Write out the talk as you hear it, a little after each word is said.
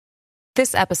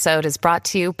This episode is brought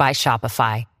to you by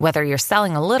Shopify. Whether you're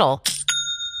selling a little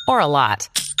or a lot,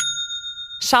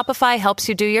 Shopify helps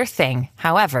you do your thing,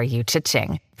 however you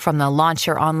cha-ching. From the launch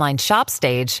your online shop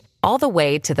stage, all the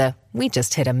way to the we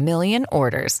just hit 1 million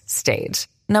orders stage.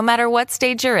 No matter what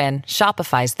stage you're in,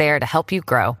 Shopify's there to help you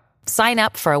grow. Sign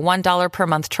up for a $1 per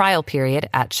month trial period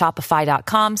at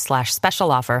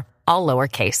shopify.com/special offer, all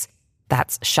lowercase.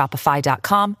 That's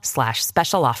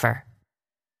shopify.com/special offer.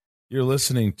 You're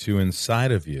listening to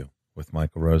Inside of You with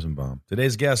Michael Rosenbaum.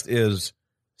 Today's guest is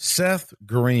Seth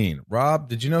Green. Rob,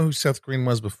 did you know who Seth Green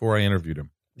was before I interviewed him?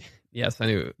 Yes, I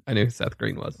knew who Seth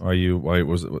Green was. Why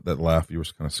was it that laugh? You were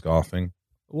kind of scoffing.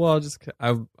 Well,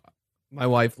 my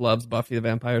wife loves Buffy the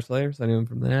Vampire Slayer, so I knew him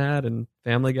from that and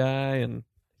Family Guy, and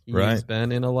he's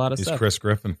been in a lot of stuff. He's Chris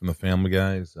Griffin from the Family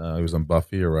Guys. He was on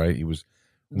Buffy, right? He was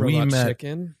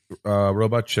Chicken.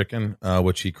 Robot Chicken,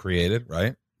 which he created,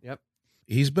 right? Yep.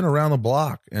 He's been around the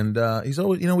block, and he's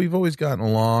always, we've always gotten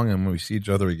along, and when we see each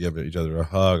other, we give each other a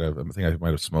hug. I think I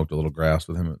might have smoked a little grass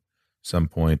with him at some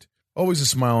point. Always a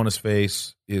smile on his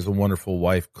face. He has a wonderful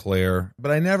wife, Claire.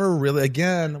 But I never really,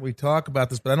 again, we talk about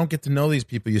this, but I don't get to know these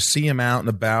people. You see him out and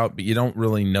about, but you don't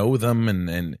really know them.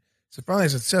 And so finally I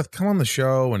said, Seth, come on the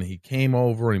show. And he came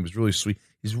over, and he was really sweet.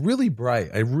 He's really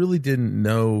bright. I really didn't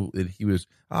know that he was,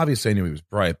 obviously I knew he was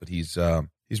bright, but he's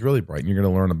really bright. And you're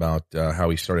going to learn about how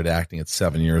he started acting at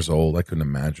 7 years old. I couldn't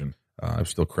imagine. I was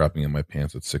still crapping in my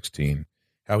pants at 16.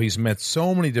 How he's met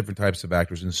so many different types of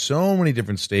actors in so many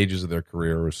different stages of their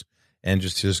careers, and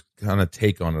just kind of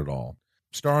take on it all.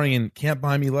 Starring in Can't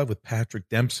Buy Me Love with Patrick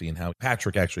Dempsey, and how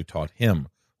Patrick actually taught him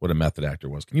what a method actor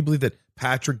was. Can you believe that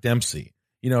Patrick Dempsey,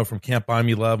 from Can't Buy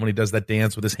Me Love, when he does that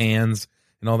dance with his hands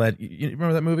and all that? You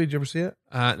remember that movie? Did you ever see it?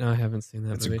 No, I haven't seen that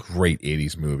movie. It's a great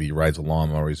 80s movie. He rides a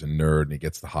lawnmower. He's a nerd, and he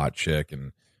gets the hot chick.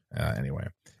 And anyway.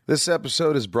 This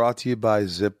episode is brought to you by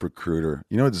ZipRecruiter.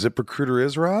 You know what ZipRecruiter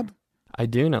is, Rob? I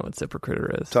do know what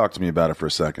ZipRecruiter is. Talk to me about it for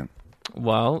a second.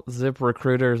 Well,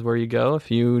 ZipRecruiter is where you go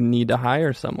if you need to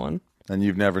hire someone. And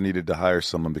you've never needed to hire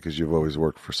someone because you've always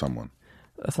worked for someone.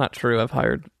 That's not true. I've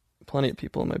hired plenty of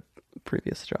people in my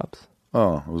previous jobs.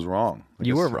 Oh, I was wrong.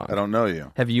 You were wrong. I don't know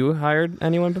you. Have you hired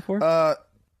anyone before? I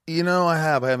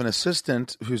have. I have an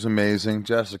assistant who's amazing,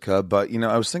 Jessica. But,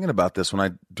 I was thinking about this when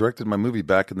I directed my movie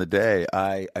back in the day.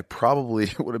 I probably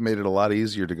would have made it a lot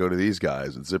easier to go to these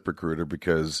guys at ZipRecruiter,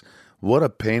 because what a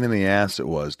pain in the ass it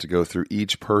was to go through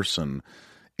each person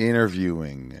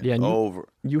interviewing. Yeah,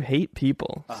 you hate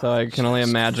people, so I can only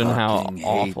imagine how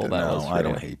awful that was. I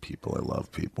don't hate people. I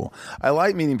love people. I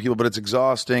like meeting people, but it's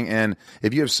exhausting. And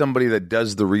if you have somebody that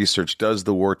does the research, does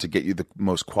the work to get you the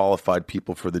most qualified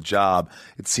people for the job,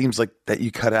 it seems like that you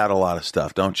cut out a lot of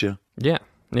stuff, don't you? Yeah.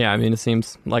 I mean, it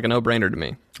seems like a no-brainer to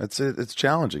me. It's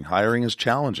challenging. Hiring is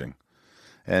challenging.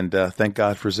 And thank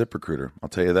God for ZipRecruiter. I'll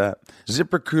tell you that.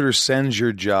 ZipRecruiter sends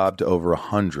your job to over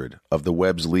 100 of the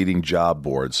web's leading job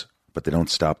boards, but they don't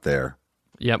stop there.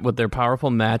 Yep, with their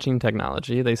powerful matching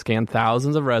technology, they scan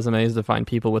thousands of resumes to find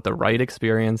people with the right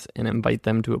experience and invite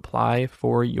them to apply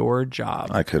for your job.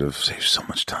 I could have saved so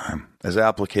much time. As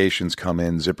applications come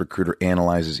in, ZipRecruiter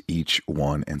analyzes each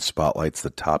one and spotlights the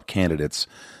top candidates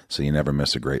so you never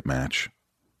miss a great match.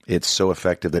 It's so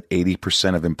effective that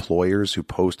 80% of employers who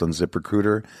post on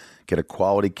ZipRecruiter get a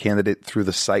quality candidate through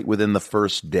the site within the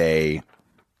first day.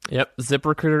 Yep,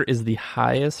 ZipRecruiter is the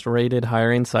highest rated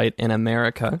hiring site in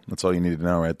America. That's all you need to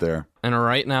know right there. And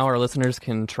right now, our listeners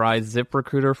can try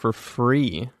ZipRecruiter for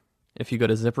free if you go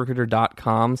to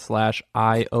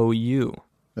ZipRecruiter.com/IOU.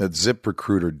 That's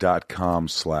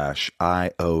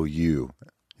ZipRecruiter.com/IOU. You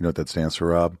know what that stands for,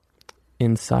 Rob?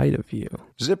 Inside of you.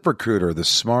 ZipRecruiter, the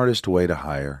smartest way to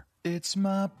hire. It's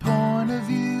my point of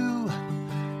view.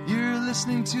 You're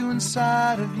listening to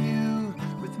Inside of You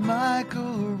with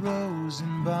Michael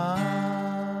Rosenbaum.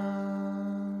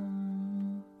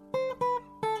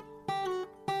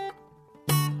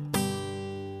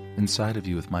 Inside of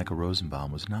You with Michael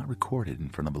Rosenbaum was not recorded in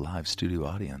front of a live studio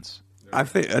audience. I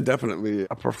think I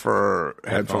prefer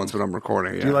headphones when I'm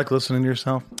recording. Yeah. Do you like listening to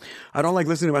yourself? I don't like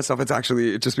listening to myself.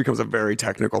 It just becomes a very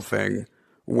technical thing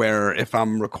where if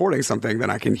I'm recording something, then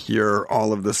I can hear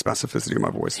all of the specificity of my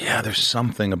voice. Yeah, there's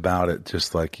something about it.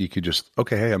 Just like you could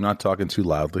okay, hey, I'm not talking too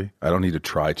loudly. I don't need to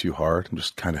try too hard. I'm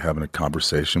just kind of having a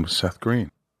conversation with Seth Green.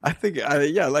 I think,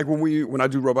 like when I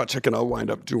do Robot Chicken, I'll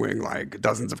wind up doing like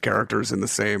dozens of characters in the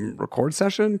same record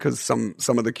session because some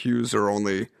of the cues are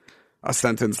only a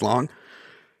sentence long.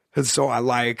 And so I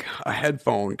like a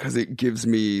headphone because it gives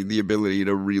me the ability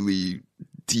to really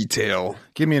detail.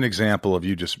 Give me an example of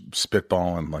you just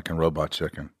spitballing like in Robot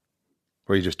Chicken.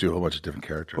 Or you just do a whole bunch of different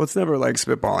characters? Well, it's never like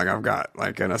spitballing. I've got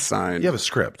like an assigned You have a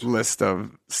script. list of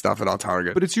stuff that I'll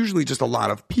target. But it's usually just a lot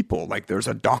of people. Like there's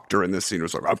a doctor in this scene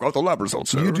who's like, I've got the lab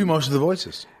results. Sir. You do most of the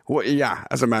voices. Well, yeah,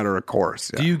 as a matter of course.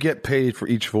 Yeah. Do you get paid for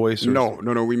each voice? Or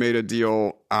No. We made a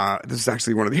deal. This is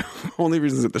actually one of the only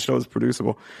reasons that the show is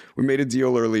producible. We made a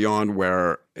deal early on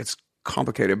where it's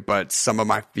complicated, but some of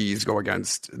my fees go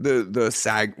against the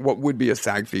SAG. What would be a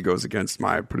SAG fee goes against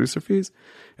my producer fees,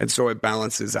 and so it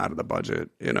balances out of the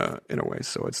budget in a way.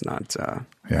 So it's not.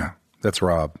 Yeah, that's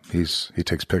Rob. He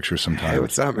takes pictures sometimes. Hey,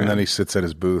 what's up, man? And then he sits at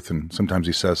his booth, and sometimes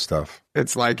he says stuff.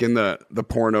 It's like in the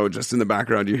porno, just in the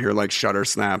background, you hear like shutter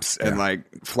snaps and like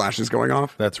flashes going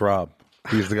off. That's Rob.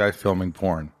 He's the guy filming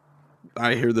porn.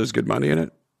 I hear there's good money in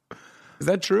it. Is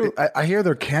that true? I hear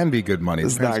there can be good money.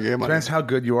 It's not good money. Depends how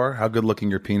good you are, how good looking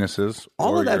your penis is.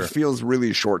 All or of that your- feels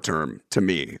really short term to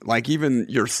me. Like even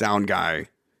your sound guy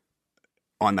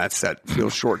on that set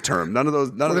feels short term. None of those.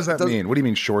 What does that mean? What do you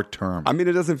mean short term? I mean,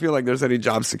 it doesn't feel like there's any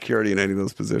job security in any of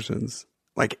those positions.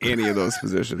 Like any of those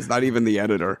positions, not even the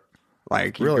editor.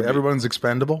 Like you Really, could be- everyone's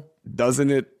expendable? doesn't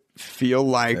it feel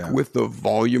like with the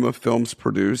volume of films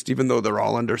produced, even though they're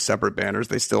all under separate banners,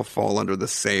 they still fall under the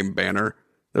same banner?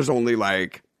 There's only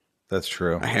like That's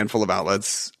true. a handful of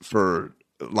outlets for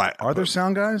like. Are there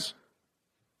sound guys?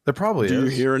 There probably Do you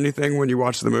is. hear anything when you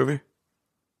watch the movie?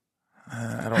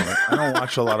 I don't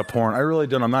watch a lot of porn. I really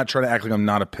don't. I'm not trying to act like I'm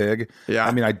not a pig. Yeah.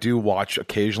 I mean, I do watch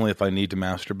occasionally if I need to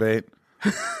masturbate.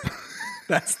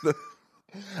 That's the.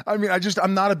 I mean,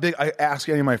 I'm not a big. I ask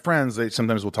any of my friends. They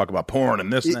sometimes will talk about porn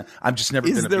and this and that. I'm just never.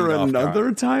 Is been a there beat off another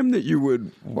guy. time that you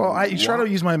would? Well, I try to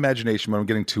use my imagination, but I'm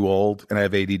getting too old and I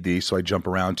have ADD, so I jump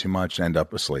around too much and end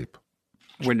up asleep.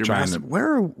 When you're trying master-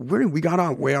 where we got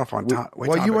on way off on top.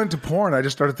 Well, you went to porn. I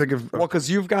just started thinking of. Well, because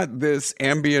you've got this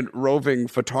ambient roving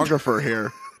photographer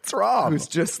here. It's Rob. Who's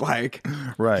just like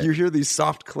Right. You hear these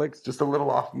soft clicks just a little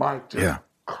off mic. Just Yeah.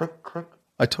 click click.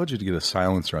 I told you to get a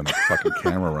silencer on the fucking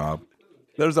camera, Rob.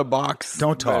 There's a box.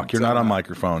 Don't talk. that, You're not on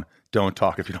microphone. Don't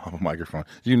talk if you don't have a microphone.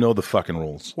 You know the fucking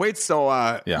rules. Wait, so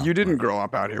Yeah. you didn't grow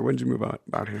up out here. When did you move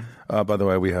out here? By the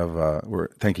way, we have.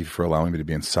 Thank you for allowing me to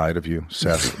be inside of you,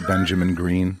 Seth Benjamin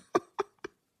Green.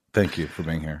 Thank you for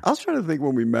being here. I was trying to think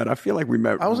when we met. I feel like we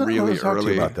met I was really going to talk to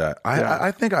early. you about that. Yeah.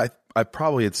 I think I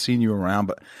probably had seen you around,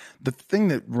 but the thing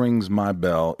that rings my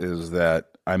bell is that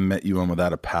I met you on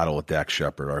Without a Paddle with Dax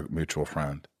Shepard, our mutual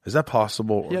friend. Is that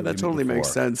possible? Or Yeah, did that we meet totally makes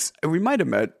before? sense. And we might have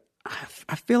met.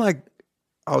 I feel like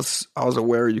I was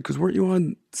aware of you because weren't you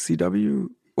on CW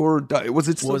or was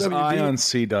it still Was WB? I on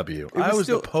CW? I was was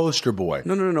still- the poster boy.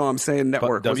 No. I'm saying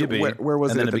network. Was it- WB, where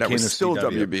was and it? then at it the network? became the Still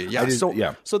CW. WB. Yeah. I did- So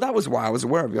yeah. So that was why I was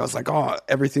aware of you. I was like, oh,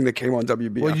 everything that came on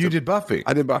WB. Well, after- you did Buffy.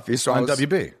 I did Buffy. So I On was,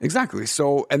 WB. Exactly.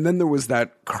 So and then there was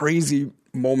that crazy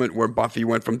moment where Buffy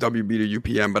went from WB to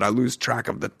UPN, but I lose track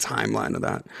of the timeline of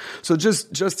that. So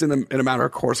just in a matter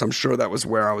of course, I'm sure that was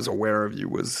where I was aware of you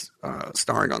was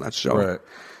starring on that show. Right.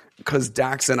 Because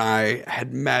Dax and I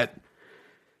had met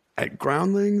at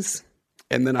Groundlings,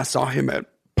 and then I saw him at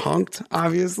Punk'd,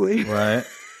 obviously. Right.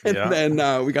 And Yeah.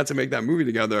 then we got to make that movie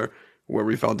together where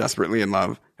we fell desperately in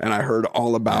love. And I heard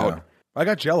all about. Yeah. I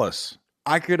got jealous.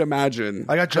 I could imagine.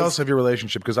 I got jealous of your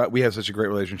relationship because we had such a great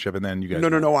relationship, and then you guys.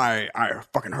 No. I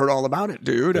fucking heard all about it,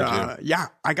 dude. Did you? Yeah,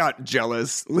 I got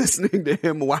jealous listening to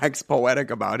him wax poetic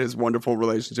about his wonderful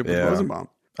relationship with Yeah. Rosenbaum.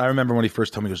 I remember when he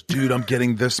first told me, he goes, dude, I'm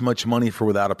getting this much money for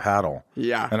Without a Paddle.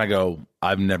 Yeah. And I go,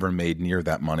 I've never made near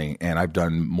that money, and I've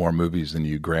done more movies than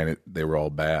you. Granted, they were all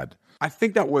bad. I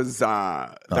think that was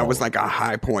like a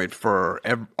high point for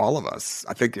all of us.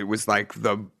 I think it was like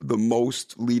the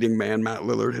most leading man Matt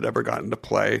Lillard had ever gotten to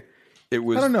play. It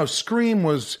was. I don't know. Scream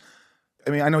was. I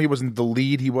mean, I know he wasn't the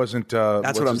lead. He wasn't.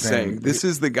 That's what I'm saying. This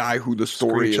is the guy who the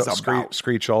story is about.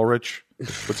 Screech Ulrich.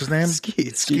 What's his name?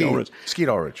 Skeet Ulrich. Skeet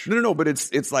Ulrich. No, but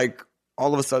it's like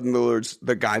all of a sudden Lillard's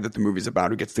the guy that the movie's about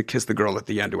who gets to kiss the girl at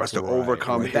the end, who has to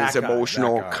overcome right. his That guy,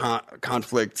 emotional that guy.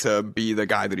 conflict to be the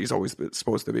guy that he's always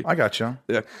supposed to be. I got you.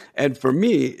 Yeah. And for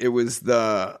me, it was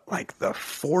the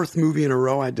fourth movie in a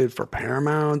row I did for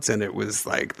Paramount, and it was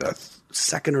like the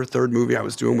second or third movie I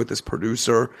was doing with this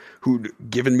producer who'd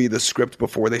given me the script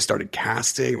before they started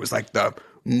casting. It was like the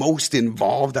most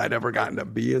involved I'd ever gotten to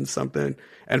be in something.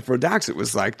 And for Dax, it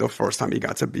was like the first time he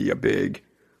got to be a big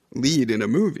lead in a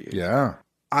movie. Yeah.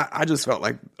 I just felt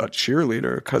like a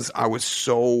cheerleader because I was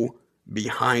so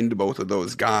behind both of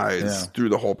those guys through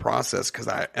the whole process.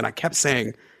 I kept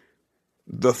saying,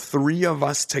 the three of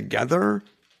us together,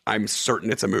 I'm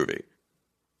certain it's a movie.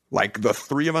 Like the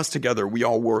three of us together, we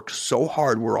all work so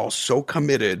hard. We're all so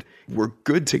committed. We're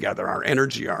good together. Our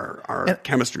energy, our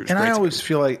chemistry is And great I together. always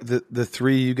feel like the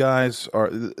three of you guys are.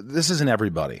 This isn't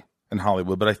everybody. in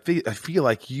Hollywood, but I feel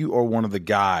like you are one of the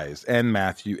guys, and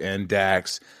Matthew and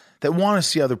Dax, that want to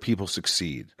see other people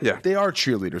succeed. Yeah. They are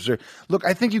cheerleaders. Look,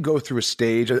 I think you go through a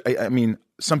stage. I mean,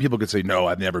 some people could say, no,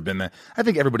 I've never been that. I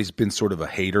think everybody's been sort of a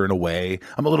hater in a way.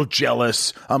 I'm a little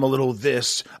jealous. I'm a little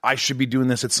this. I should be doing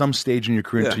this at some stage in your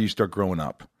career until you start growing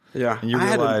up. Yeah. And you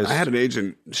realize, I had an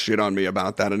agent shit on me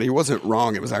about that, and he wasn't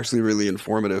wrong. It was actually really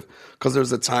informative because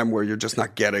there's a time where you're just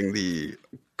not getting the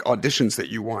auditions that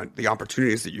you want, the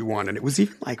opportunities that you want. And it was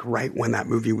even like right when that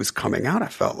movie was coming out, I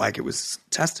felt like it was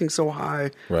testing so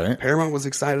high. Right. Paramount was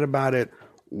excited about it.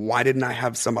 Why didn't I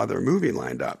have some other movie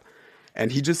lined up?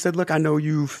 And he just said, look, I know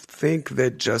you think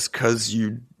that just because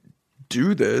you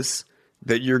do this,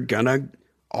 that you're going to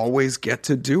always get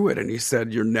to do it. And he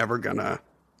said, you're never going to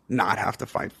not have to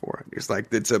fight for it. He's like,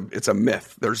 it's a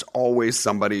myth. There's always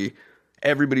somebody.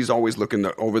 Everybody's always looking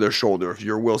over their shoulder. If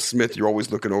you're Will Smith, you're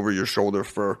always looking over your shoulder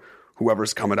for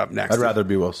whoever's coming up next. I'd rather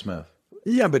be Will Smith.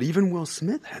 Yeah, but even Will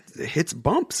Smith hits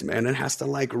bumps, man, and has to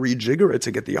like rejigger it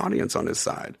to get the audience on his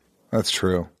side. That's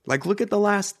true. Like, look at the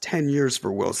last 10 years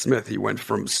for Will Smith. He went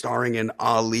from starring in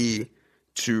Ali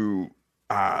to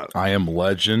I Am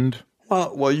Legend.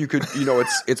 Well, you could,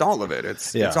 it's all of it.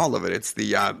 It's all of it. It's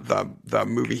the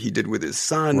movie he did with his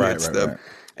son. Right.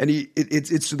 And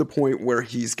it's to the point where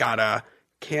he's got a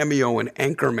cameo in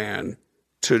Anchorman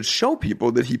to show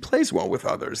people that he plays well with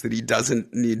others, that he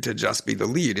doesn't need to just be the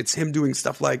lead. It's him doing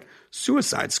stuff like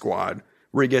Suicide Squad,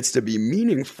 where he gets to be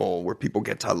meaningful, where people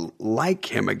get to like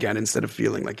him again instead of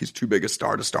feeling like he's too big a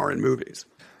star to star in movies.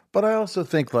 But I also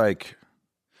think, like,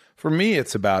 for me,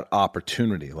 it's about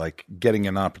opportunity, like getting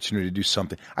an opportunity to do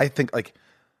something. I think, like,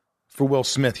 for Will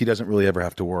Smith, he doesn't really ever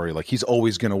have to worry. Like, he's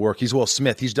always going to work. He's Will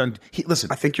Smith.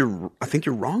 Listen. I think you're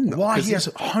wrong, though. Why? He has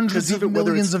hundreds of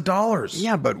millions of dollars.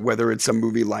 Yeah, but whether it's a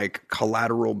movie like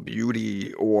Collateral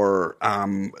Beauty or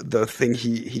the thing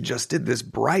he just did, this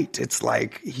Bright, it's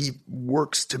like he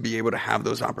works to be able to have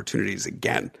those opportunities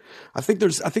again. I think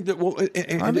just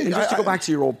to go back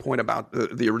to your old point about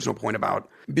the original point about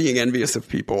being envious of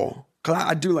people. Because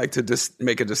I do like to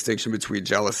make a distinction between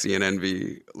jealousy and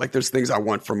envy. Like, there's things I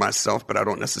want for myself, but I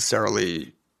don't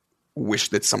necessarily wish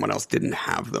that someone else didn't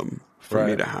have them for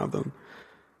me to have them.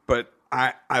 But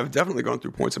I've definitely gone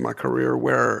through points in my career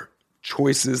where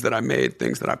choices that I made,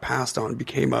 things that I passed on,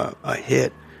 became a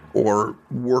hit or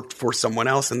worked for someone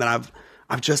else. And then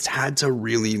I've just had to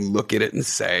really look at it and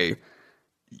say,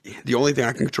 the only thing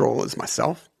I can control is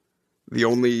myself. The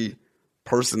only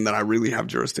person that I really have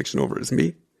jurisdiction over is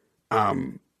me.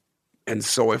 And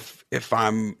so if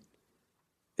I'm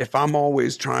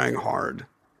always trying hard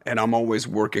and I'm always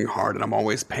working hard and I'm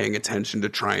always paying attention to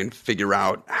try and figure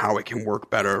out how it can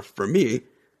work better for me,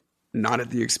 not at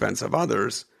the expense of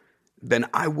others, then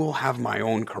I will have my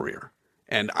own career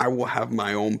and I will have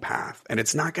my own path, and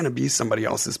it's not going to be somebody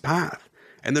else's path.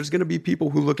 And there's going to be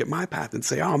people who look at my path and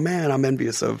say, oh man, I'm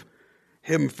envious of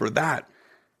him for that.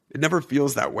 It never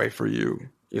feels that way for you,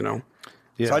 you know?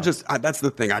 Yeah. So that's the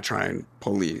thing I try and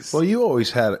police. Well, you always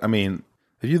had, I mean,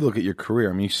 if you look at your career,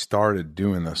 I mean, you started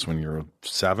doing this when you were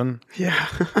 7. Yeah.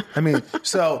 I mean,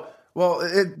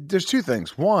 there's two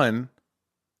things. One,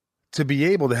 to be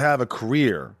able to have a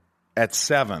career at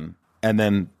 7, and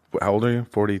then, how old are you?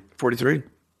 43.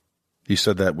 You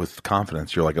said that with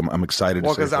confidence. You're like, I'm excited.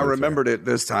 Well, because I remembered it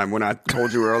this time when I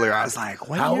told you earlier. I was like,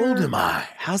 how old am I?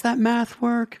 How's that math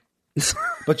work?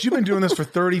 But you've been doing this for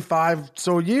 35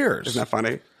 so years. Isn't that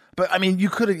funny? But I mean, you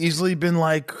could have easily been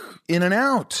like in and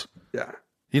out. Yeah.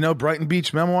 Brighton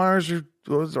Beach Memoirs,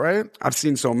 right? I've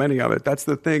seen so many of it. That's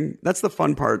the thing. That's the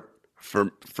fun part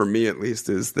for me, at least,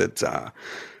 is that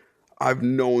I've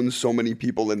known so many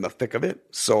people in the thick of it.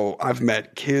 So I've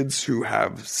met kids who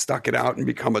have stuck it out and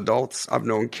become adults. I've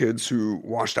known kids who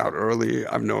washed out early.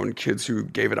 I've known kids who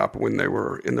gave it up when they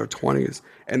were in their 20s.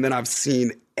 And then I've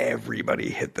seen everybody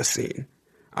hit the scene.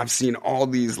 I've seen all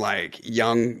these like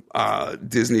young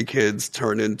Disney kids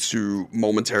turn into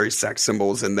momentary sex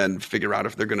symbols and then figure out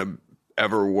if they're going to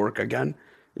ever work again,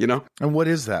 you know? And what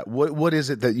is that? What is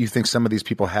it that you think some of these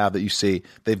people have that you see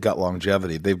they've got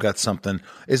longevity? They've got something.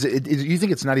 You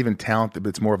think it's not even talent, but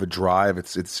it's more of a drive?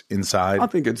 It's inside? I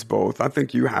think it's both. I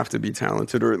think you have to be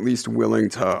talented or at least willing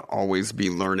to always be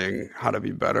learning how to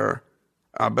be better.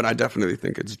 But I definitely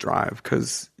think it's drive,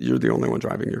 because you're the only one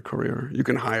driving your career. You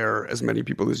can hire as many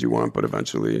people as you want, but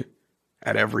eventually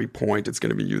at every point it's going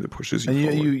to be you that pushes you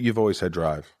forward. You've always had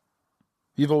drive.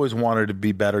 You've always wanted to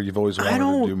be better. You've always wanted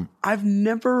to do... I've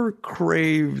never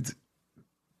craved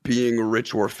being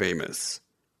rich or famous.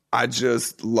 I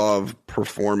just love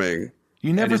performing.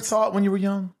 You never thought when you were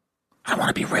young, I want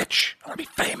to be rich. I want to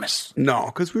be famous. No,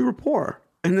 because we were poor.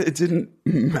 And it didn't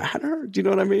matter. Do you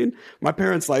know what I mean? My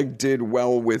parents like did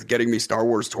well with getting me Star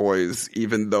Wars toys,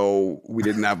 even though we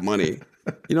didn't have money.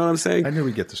 You know what I'm saying? I knew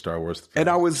we'd get to Star Wars. And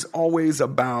I was always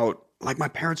about, like, my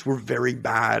parents were very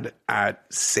bad at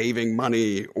saving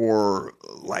money, or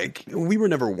like, we were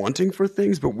never wanting for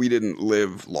things, but we didn't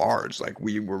live large. Like,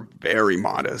 we were very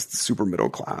modest, super middle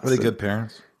class. Were they good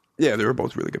parents? Yeah, they were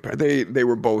both really good parents. They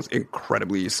were both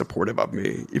incredibly supportive of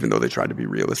me, even though they tried to be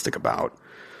realistic about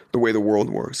the way the world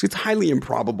works. It's highly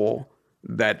improbable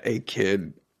that a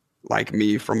kid like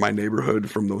me from my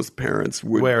neighborhood, from those parents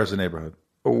would... Where is the neighborhood?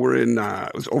 We're in,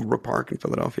 it was Overbrook Park in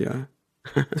Philadelphia.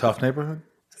 Tough neighborhood?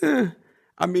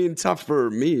 I mean, tough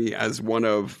for me as one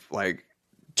of like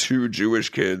 2 Jewish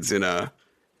kids in a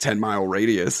 10-mile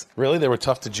radius. Really? They were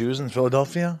tough to Jews in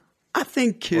Philadelphia? I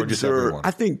think kids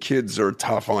are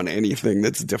tough on anything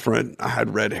that's different. I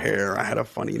had red hair, I had a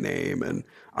funny name, and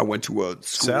I went to a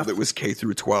school that was K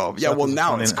through 12. Yeah, well,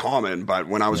 now it's common, but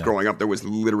when I was growing up, there was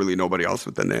literally nobody else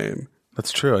with the name.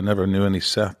 That's true. I never knew any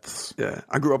Seths. Yeah,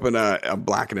 I grew up in a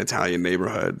black and Italian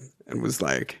neighborhood, and was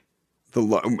like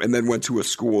and then went to a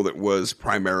school that was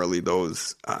primarily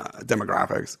those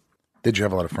demographics. Did you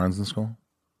have a lot of friends in school?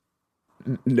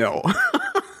 No.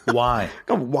 Why?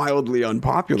 I'm wildly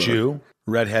unpopular. Jew?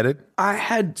 Redheaded? I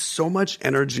had so much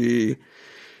energy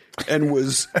and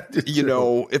was, you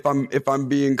know, if I'm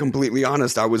being completely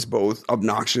honest, I was both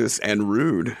obnoxious and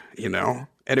rude, you know?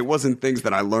 And it wasn't things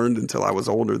that I learned until I was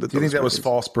older. Do you think that was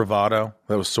false bravado?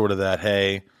 That was sort of that,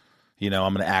 hey, you know,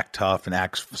 I'm going to act tough and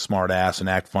act smart ass and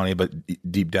act funny, but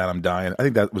deep down I'm dying. I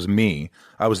think that was me.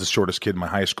 I was the shortest kid in my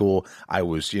high school. I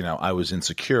was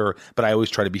insecure, but I always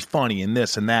try to be funny and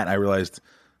this and that. And I realized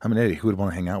I'm an idiot. Who would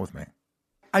want to hang out with me?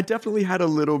 I definitely had a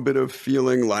little bit of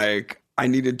feeling like I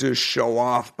needed to show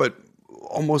off, but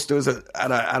almost it was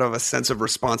out of a sense of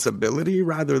responsibility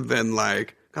rather than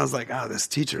like, I was like, oh, this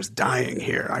teacher's dying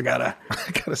here. I gotta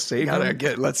save him.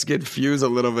 Let's get Fuse a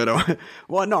little bit.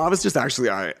 Well, no, I was just actually,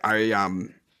 I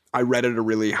read at a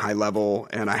really high level,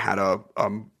 and I had a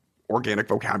organic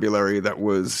vocabulary that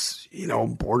was, you know,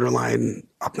 borderline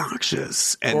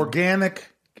obnoxious. And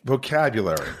organic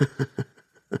vocabulary.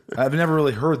 I've never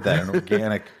really heard that, an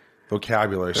organic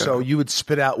vocabulary. Yeah. So you would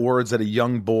spit out words that a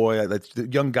young boy, that the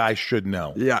young guy should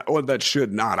know. Yeah, or that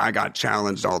should not. I got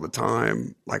challenged all the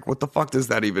time. Like, what the fuck does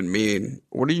that even mean?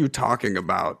 What are you talking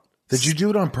about? Did you do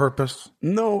it on purpose?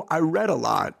 No, I read a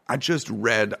lot. I just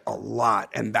read a lot,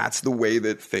 and that's the way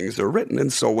that things are written.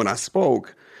 And so when I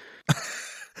spoke...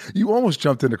 You almost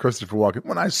jumped into Christopher Walken.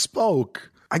 When I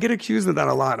spoke... I get accused of that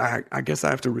a lot. I guess I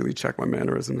have to really check my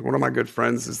mannerisms. One of my good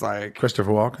friends is like...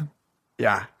 Christopher Walken?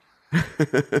 Yeah.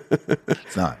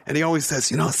 It's not. And he always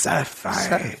says, you know, Seth,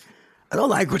 I don't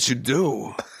like what you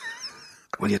do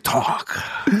when you talk.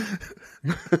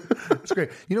 It's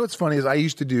great. You know what's funny is I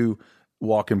used to do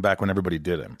Walken back when everybody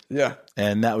did him. Yeah.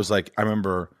 And that was like, I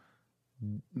remember,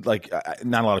 like,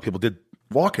 not a lot of people did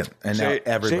Walken. And now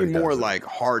everybody Jay Moore, like,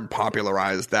 hard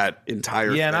popularized that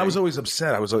entire thing. And I was always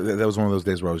upset. That was one of those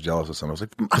days where I was jealous of someone. I was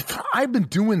like, I've been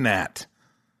doing that.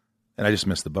 And I just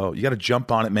missed the boat. You got to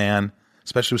jump on it, man.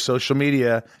 Especially with social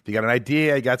media. If you got an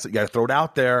idea, you got to throw it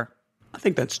out there. I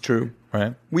think that's true.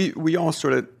 Right? We all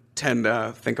sort of tend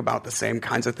to think about the same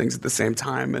kinds of things at the same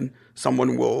time, and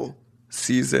someone will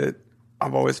seize it.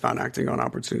 I've always found acting on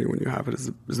opportunity when you have it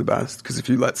is the best, because if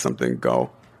you let something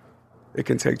go, it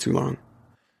can take too long.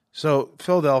 So,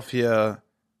 Philadelphia,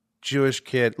 Jewish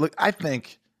kid. Look, I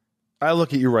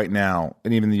look at you right now,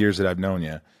 and even the years that I've known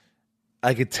you,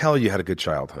 I could tell you had a good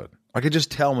childhood. I could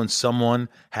just tell when someone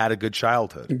had a good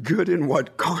childhood. Good in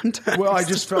what context? Well, I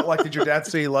just felt like, did your dad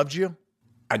say he loved you?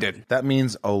 I did. That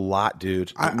means a lot,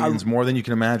 dude. It means more than you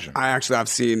can imagine. I've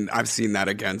seen that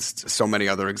against so many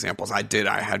other examples. I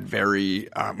had very,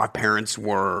 my parents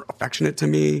were affectionate to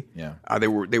me. Yeah. They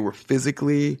were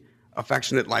physically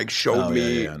affectionate, like showed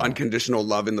me unconditional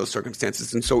love in those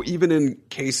circumstances. And so even in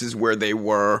cases where they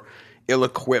were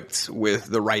ill-equipped with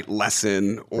the right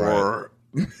lesson or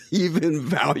even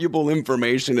valuable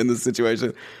information in the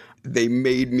situation, they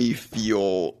made me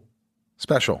feel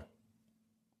special.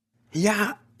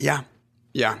 Yeah.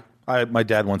 My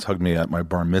dad once hugged me at my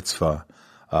bar mitzvah.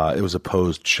 It was a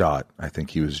posed shot. I think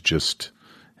he was just,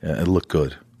 it looked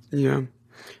good. Yeah.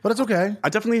 But it's okay. I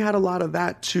definitely had a lot of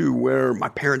that too, where my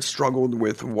parents struggled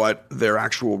with what their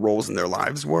actual roles in their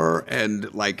lives were,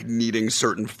 and like needing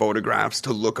certain photographs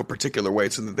to look a particular way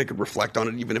so that they could reflect on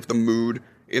it, even if the mood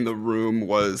in the room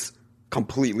was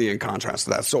completely in contrast to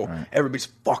that. So everybody's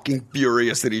fucking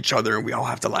furious at each other, and we all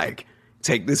have to like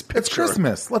take this picture. It's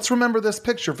Christmas. Let's remember this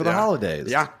picture for the holidays.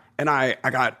 Yeah. And I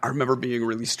remember being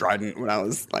really strident when I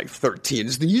was like 13.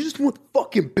 Just, you just want the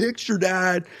fucking picture,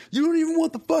 Dad. You don't even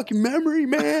want the fucking memory,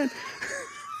 man.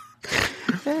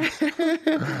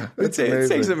 It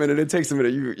takes a minute. It takes a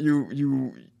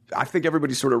minute. I think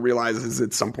everybody sort of realizes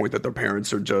at some point that their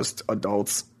parents are just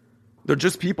adults. They're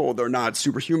just people. They're not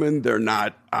superhuman. They're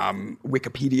not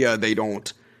Wikipedia. They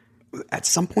don't. At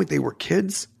some point, they were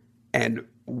kids, and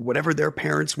whatever their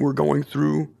parents were going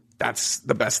through, that's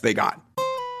the best they got.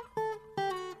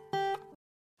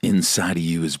 Inside of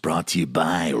You is brought to you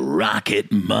by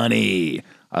Rocket Money.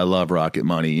 I love Rocket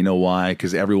Money. You know why?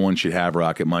 Because everyone should have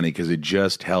Rocket Money because it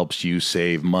just helps you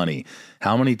save money.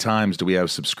 How many times do we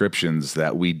have subscriptions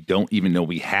that we don't even know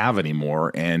we have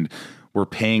anymore, and we're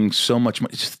paying so much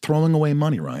money, just throwing away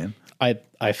money, Ryan?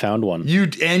 I found one. You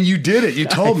did it. You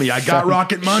told me. I got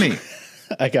Rocket Money.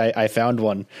 I found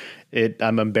one.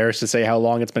 I'm embarrassed to say how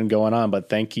long it's been going on, but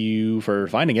thank you for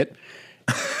finding it.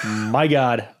 My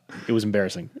God, it was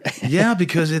embarrassing. Yeah,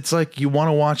 because it's like you want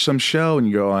to watch some show and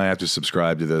you go, I have to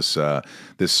subscribe to this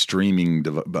streaming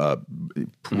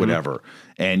whatever.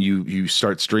 And you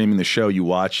start streaming the show, you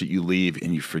watch it, you leave,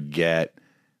 and you forget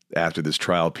after this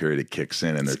trial period it kicks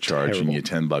in and they're charging you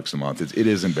 $10 a month. It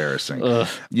is embarrassing.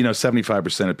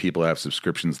 75% of people have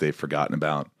subscriptions they've forgotten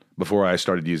about. Before I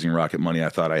started using Rocket Money, I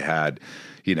thought I had,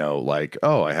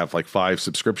 I have like 5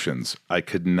 subscriptions. I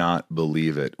could not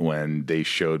believe it when they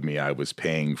showed me I was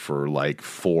paying for like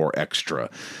 4 extra.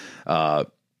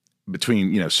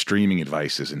 Between, streaming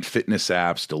devices and fitness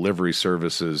apps, delivery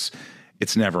services,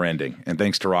 it's never ending. And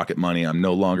thanks to Rocket Money, I'm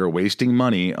no longer wasting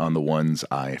money on the ones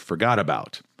I forgot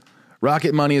about.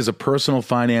 Rocket Money is a personal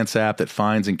finance app that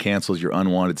finds and cancels your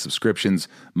unwanted subscriptions,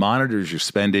 monitors your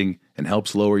spending, and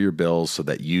helps lower your bills so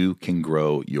that you can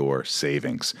grow your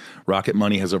savings. Rocket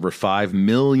Money has over 5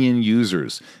 million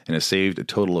users and has saved a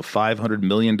total of $500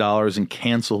 million in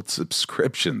canceled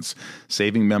subscriptions,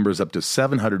 saving members up to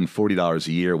 $740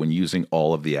 a year when using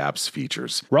all of the app's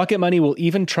features. Rocket Money will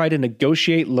even try to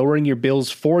negotiate lowering your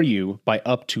bills for you by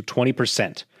up to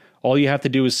 20%. All you have to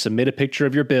do is submit a picture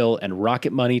of your bill, and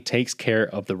Rocket Money takes care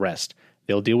of the rest.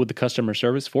 They'll deal with the customer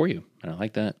service for you. And I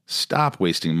like that. Stop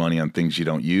wasting money on things you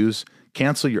don't use.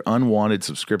 Cancel your unwanted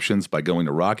subscriptions by going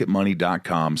to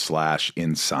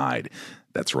rocketmoney.com/inside.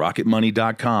 That's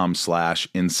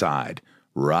rocketmoney.com/inside.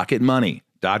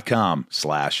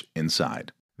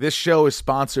 rocketmoney.com/inside. This show is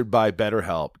sponsored by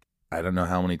BetterHelp. I don't know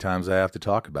how many times I have to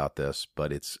talk about this,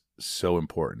 but it's so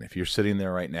important. If you're sitting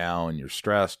there right now and you're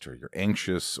stressed or you're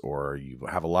anxious or you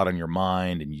have a lot on your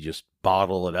mind and you just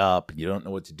bottle it up and you don't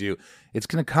know what to do, it's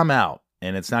going to come out,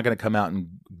 and it's not going to come out in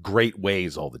great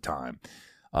ways all the time.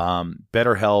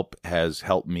 BetterHelp has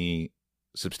helped me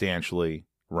substantially.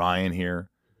 Ryan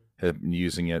here has been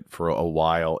using it for a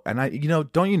while. And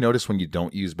don't you notice when you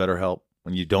don't use BetterHelp,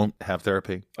 when you don't have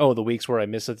therapy? Oh, the weeks where I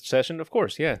miss a session? Of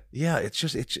course, yeah. Yeah,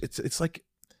 it's like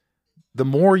the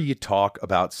more you talk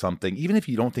about something, even if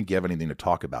you don't think you have anything to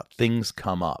talk about, things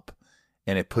come up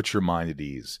and it puts your mind at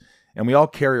ease. And we all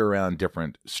carry around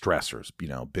different stressors,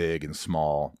 big and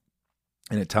small.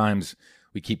 And at times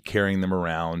we keep carrying them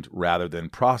around rather than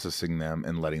processing them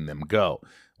and letting them go.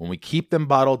 When we keep them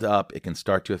bottled up, it can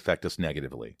start to affect us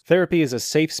negatively. Therapy is a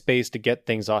safe space to get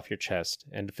things off your chest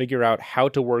and to figure out how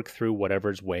to work through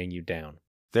whatever's weighing you down.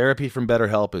 Therapy from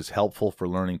BetterHelp is helpful for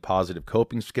learning positive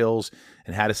coping skills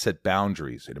and how to set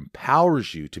boundaries. It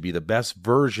empowers you to be the best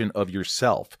version of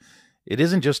yourself. It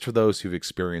isn't just for those who've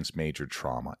experienced major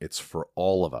trauma. It's for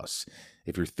all of us.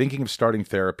 If you're thinking of starting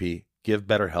therapy, give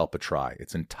BetterHelp a try.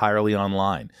 It's entirely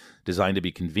online, designed to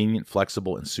be convenient,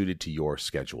 flexible, and suited to your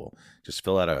schedule. Just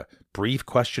fill out a brief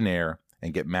questionnaire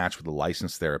and get matched with a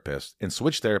licensed therapist, and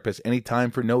switch therapists anytime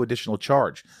for no additional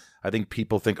charge. I think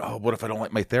people think, oh, what if I don't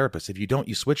like my therapist? If you don't,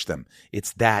 you switch them.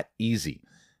 It's that easy.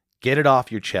 Get it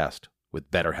off your chest with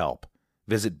BetterHelp.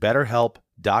 Visit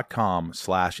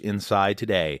BetterHelp.com/inside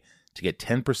today to get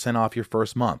 10% off your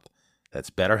first month. That's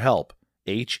BetterHelp,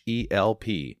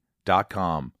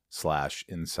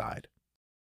 HELP.com/inside.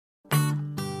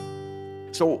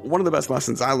 So one of the best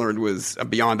lessons I learned was,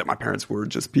 beyond that my parents were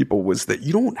just people, was that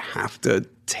you don't have to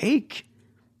take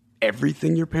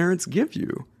everything your parents give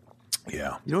you.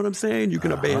 Yeah. You know what I'm saying? You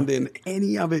can abandon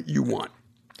any of it you want.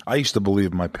 I used to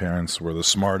believe my parents were the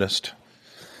smartest.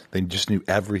 They just knew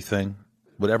everything.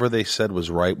 Whatever they said was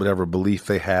right, whatever belief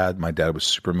they had. My dad was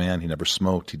Superman. He never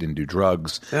smoked. He didn't do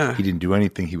drugs. Yeah. He didn't do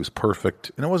anything. He was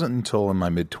perfect. And it wasn't until in my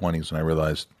mid-20s when I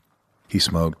realized he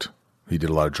smoked. He did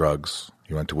a lot of drugs.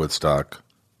 He went to Woodstock.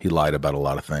 He lied about a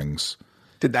lot of things.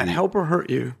 Did that help or hurt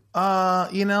you?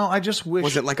 I just wish.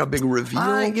 Was it like a big reveal?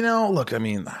 Look,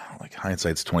 like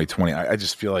hindsight's 20/20. I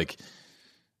just feel like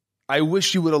I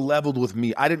wish you would have leveled with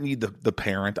me. I didn't need the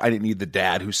parent. I didn't need the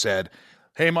dad who said,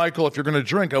 hey, Michael, if you're going to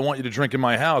drink, I want you to drink in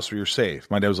my house where you're safe.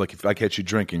 My dad was like, if I catch you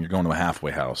drinking, you're going to a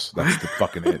halfway house. That's the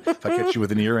fucking it. If I catch you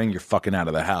with an earring, you're fucking out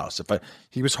of the house.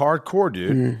 He was hardcore,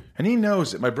 dude. And he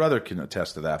knows it. My brother can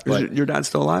attest to that. But Is your dad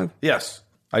still alive? yes.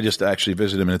 I just actually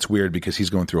visited him, and it's weird because he's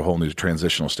going through a whole new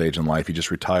transitional stage in life. He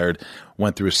just retired,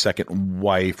 went through his second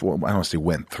wife. Well, I don't want to say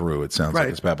went through. It sounds like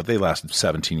it's bad, but they lasted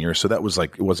 17 years. So that was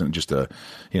like, it wasn't just a,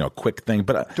 quick thing.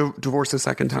 But Divorced a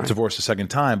second time. Divorced a second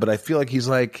time. But I feel like he's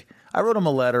like, I wrote him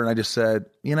a letter, and I just said,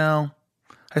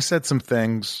 I said some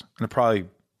things, and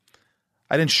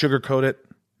I didn't sugarcoat it.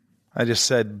 I just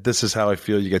said, this is how I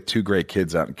feel. You got 2 great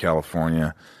kids out in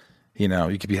California. You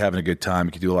could be having a good time.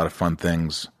 You could do a lot of fun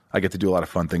things. I get to do a lot of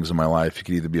fun things in my life. You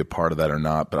could either be a part of that or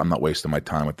not, but I'm not wasting my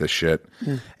time with this shit.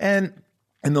 And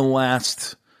in the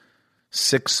last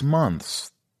 6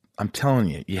 months, I'm telling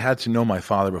you, you had to know my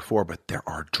father before, but there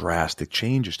are drastic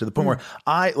changes to the point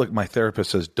where my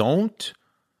therapist says, don't,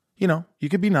 you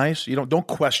could be nice. Don't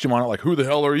question on it. Like, who the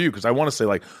hell are you? Because I want to say,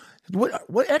 like,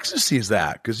 what ecstasy is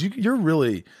that? Because you're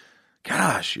really,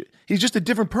 gosh, he's just a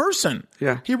different person.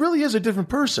 Yeah. He really is a different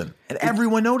person. And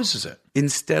everyone notices it.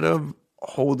 Instead of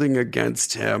holding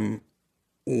against him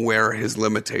where his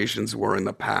limitations were in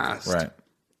the past, Right.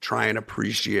 try and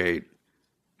appreciate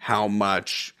how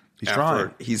much He's effort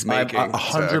trying. he's making. I'm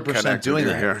 100% doing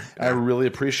that. Here. I really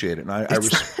appreciate it. And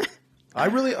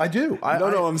I do.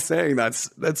 I'm saying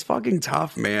that's fucking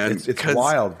tough, man. It's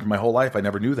wild. My whole life, I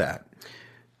never knew that.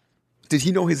 Did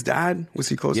he know his dad? Was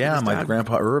he close to his dad? Yeah, my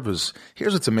grandpa Irv is.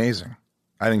 Here's what's amazing.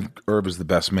 I think Irv is the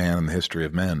best man in the history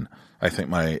of men. I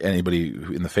think anybody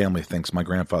in the family thinks my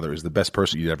grandfather is the best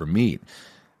person you'd ever meet,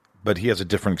 but he has a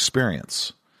different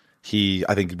experience.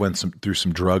 I think he went through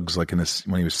some drugs, like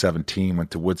when he was 17,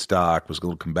 went to Woodstock, was a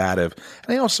little combative,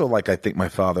 and I also I think my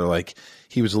father,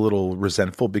 he was a little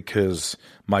resentful because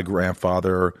my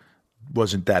grandfather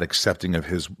wasn't that accepting of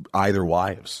his either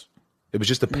wives. It was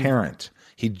just a parent.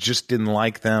 He just didn't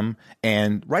like them,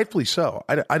 and rightfully so.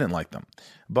 I didn't like them,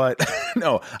 but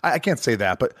no, I can't say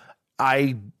that. But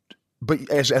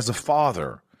as a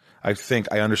father, I think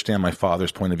I understand my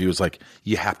father's point of view is like,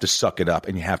 you have to suck it up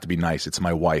and you have to be nice. It's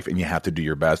my wife and you have to do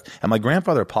your best. And my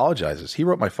grandfather apologizes. He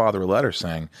wrote my father a letter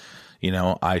saying,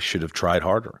 I should have tried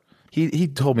harder. He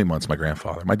told me once, my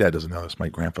dad doesn't know this. My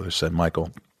grandfather said,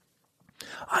 Michael,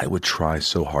 I would try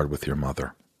so hard with your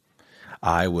mother.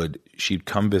 She'd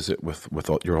come visit with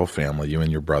your whole family, you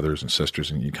and your brothers and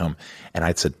sisters, and you'd come. And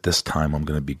I'd said, this time I'm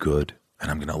going to be good. And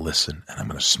I'm going to listen, and I'm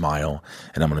going to smile,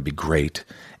 and I'm going to be great.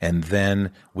 And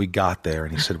then we got there,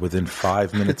 and he said, within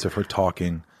 5 minutes of her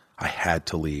talking, I had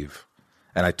to leave.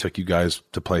 And I took you guys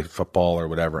to play football or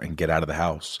whatever and get out of the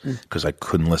house because I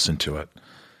couldn't listen to it.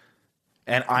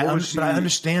 And I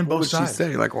understand both sides. What did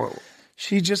she say? Like, what?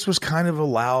 She just was kind of a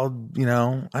loud,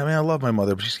 I love my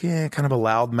mother, but she's kind of a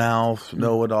loud mouth,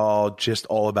 know-it-all, just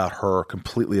all about her,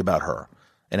 completely about her.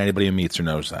 And anybody who meets her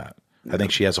knows that. I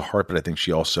think she has a heart, but I think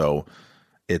she also...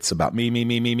 It's about me,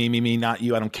 not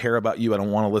you. I don't care about you. I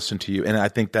don't want to listen to you. And I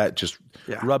think that just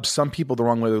rubs some people the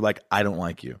wrong way. They're like, I don't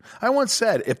like you. I once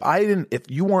said, if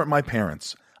you weren't my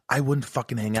parents, I wouldn't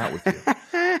fucking hang out with you.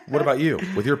 What about you?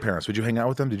 With your parents, would you hang out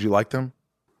with them? Did you like them?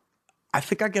 I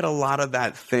think I get a lot of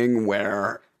that thing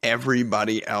where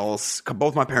everybody else,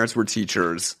 both my parents were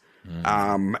teachers.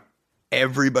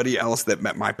 Everybody else that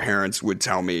met my parents would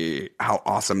tell me how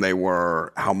awesome they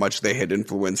were, how much they had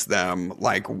influenced them,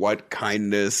 like what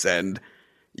kindness and,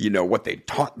 what they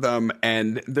taught them.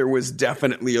 And there was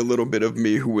definitely a little bit of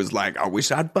me who was like, I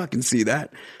wish I'd fucking see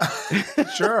that.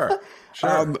 Sure.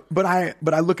 But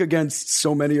I look against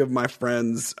so many of my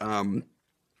friends,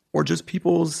 or just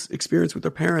people's experience with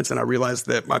their parents. And I realized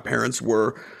that my parents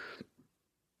were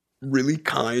really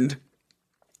kind.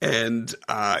 And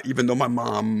even though my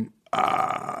mom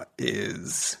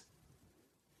is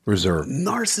reserved,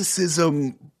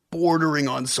 narcissism bordering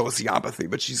on sociopathy,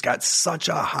 but she's got such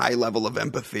a high level of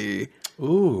empathy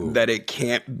that it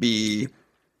can't be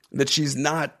that she's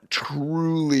not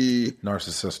truly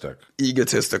narcissistic,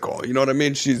 egotistical. You know what I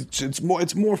mean?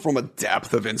 It's more from a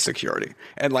depth of insecurity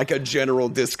and like a general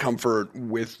discomfort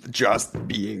with just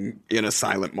being in a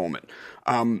silent moment.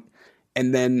 And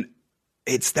then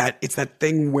it's that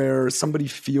thing where somebody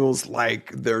feels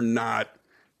like they're not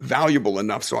valuable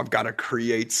enough, so I've got to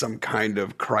create some kind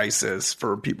of crisis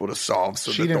for people to solve.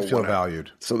 So she didn't feel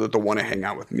valued, so that they'll want to hang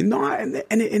out with me. No, and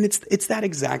it's that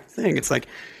exact thing. It's like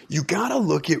you got to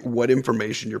look at what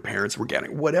information your parents were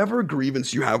getting, whatever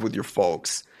grievance you have with your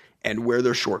folks, and where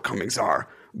their shortcomings are.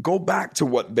 Go back to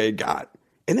what they got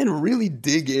and then really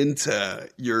dig into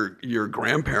your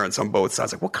grandparents on both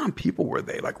sides. Like, what kind of people were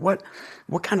they? Like, what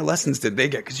kind of lessons did they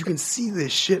get? Because you can see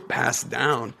this shit passed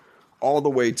down all the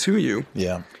way to you.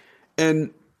 Yeah.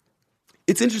 And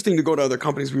it's interesting to go to other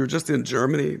companies. We were just in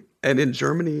Germany, and in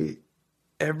Germany,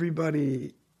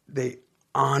 everybody, they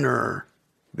honor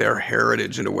their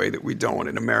heritage in a way that we don't.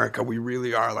 In America, we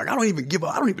really are like, I don't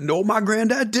even know what my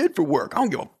granddad did for work. I don't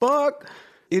give a fuck.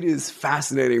 It is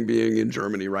fascinating being in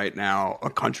Germany right now, a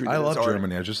country that I love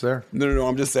Germany. I was just there. No.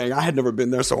 I'm just saying I had never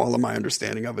been there, so all of my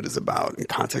understanding of it is about in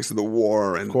context of the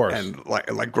war and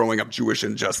like growing up Jewish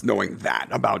and just knowing that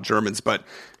about Germans. But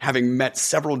having met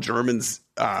several Germans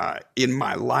in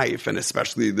my life, and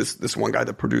especially this one guy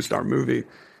that produced our movie,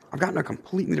 I've gotten a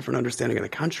completely different understanding of the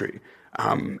country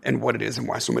and what it is and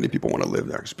why so many people want to live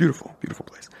there. It's a beautiful, beautiful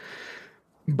place.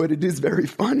 But it is very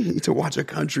funny to watch a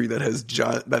country that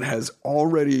has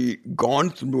already gone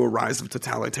through a rise of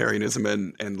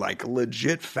totalitarianism and like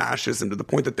legit fascism to the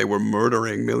point that they were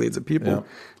murdering millions of people,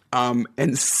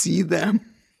 and see them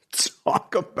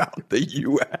talk about the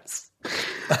U.S.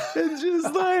 and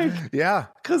just like, yeah,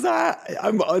 because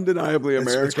I'm undeniably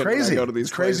American. It's crazy. I go to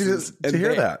these crazy places to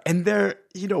hear that, and they're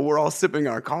we're all sipping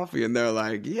our coffee, and they're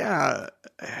like, yeah.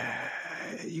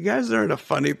 You guys are in a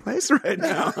funny place right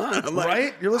now. I'm like,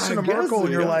 right? You're listening to Merkel,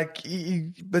 and you're like,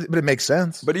 but it makes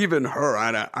sense. But even her,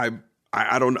 I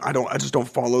just don't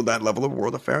follow that level of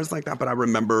world affairs like that. But I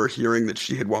remember hearing that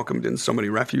she had welcomed in so many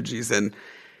refugees, and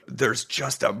there's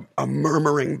just a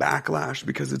murmuring backlash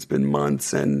because it's been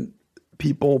months, and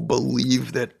people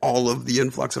believe that all of the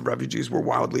influx of refugees were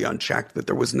wildly unchecked, that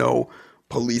there was no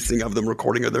policing of them,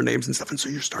 recording of their names and stuff. And so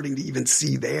you're starting to even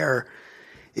see there.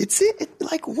 It's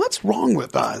like, what's wrong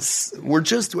with us? We're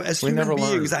just, as human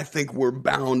beings, I think we're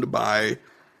bound by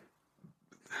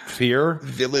fear,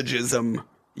 villagism,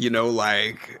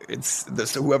 like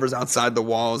it's whoever's outside the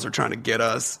walls are trying to get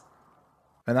us.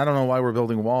 And I don't know why we're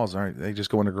building walls. All right, they just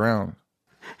go underground.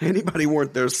 Anybody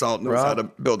worth their salt knows how to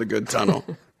build a good tunnel.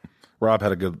 Rob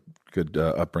had a good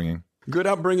upbringing. Good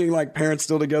upbringing, like parents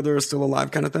still together, still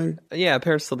alive kind of thing? Yeah,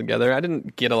 parents still together. I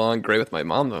didn't get along great with my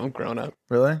mom, though, growing up.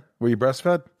 Really? Were you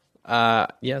breastfed?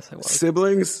 Yes, I was.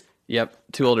 Siblings? Yep.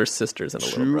 2 older sisters and a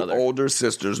little brother. 2 older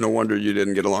sisters. No wonder you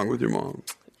didn't get along with your mom.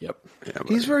 Yep. Yeah,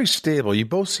 he's very stable. You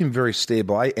both seem very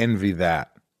stable. I envy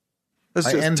that.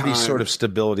 I envy sort of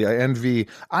stability.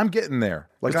 I'm getting there.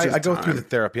 Like I go through the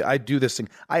therapy. I do this thing.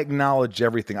 I acknowledge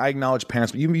everything. I acknowledge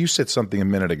parents. You said something a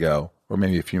minute ago, or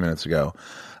maybe a few minutes ago,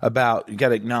 about you got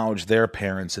to acknowledge their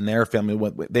parents and their family,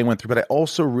 what they went through. But I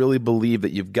also really believe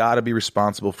that you've got to be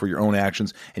responsible for your own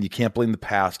actions, and you can't blame the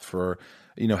past for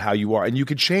how you are. And you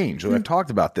could change. I've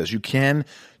talked about this. You can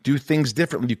do things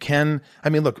differently. You can. I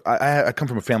mean, look, I come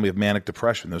from a family of manic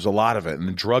depression. There's a lot of it,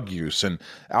 and drug use and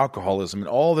alcoholism and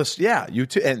all this. Yeah, you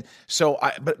too. And so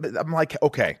but I'm like,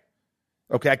 okay,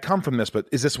 I come from this, but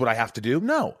is this what I have to do?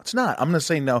 No, it's not. I'm going to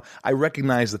say no. I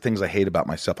recognize the things I hate about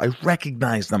myself. I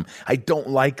recognize them. I don't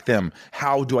like them.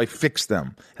 How do I fix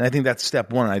them? And I think that's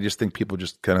step one. I just think people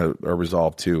just kind of are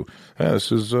resolved to,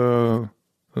 this is,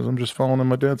 I'm just following in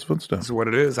my dad's footsteps. That's what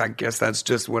it is. I guess that's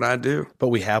just what I do. But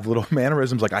we have little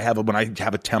mannerisms. Like when I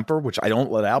have a temper, which I don't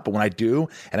let out, but when I do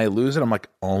and I lose it, I'm like,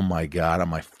 oh my God, I'm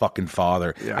my fucking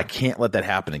father. Yeah. I can't let that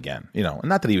happen again. And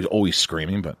not that he was always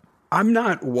screaming, but. I'm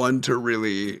not one to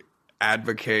really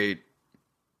advocate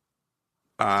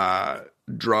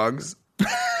drugs,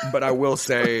 but I will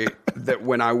say that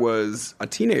when I was a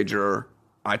teenager,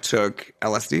 I took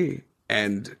LSD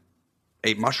and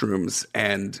ate mushrooms,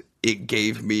 and it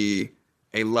gave me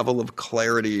a level of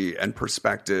clarity and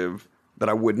perspective that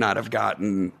I would not have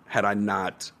gotten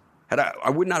I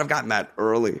would not have gotten that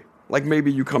early. Like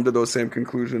maybe you come to those same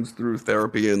conclusions through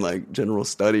therapy and like general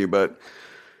study,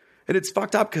 and it's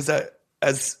fucked up because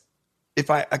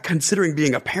considering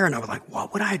being a parent, I was like,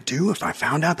 what would I do if I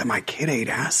found out that my kid ate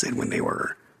acid when they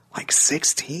were like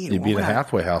 16? You'd be in a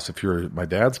halfway house if you're my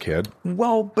dad's kid.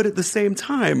 Well, but at the same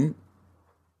time,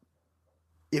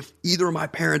 if either of my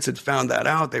parents had found that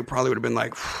out, they probably would have been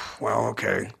like, well,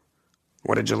 okay,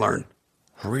 what did you learn?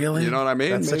 Really? You know what I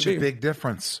mean? That's such a big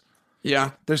difference.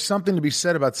 Yeah. There's something to be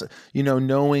said about,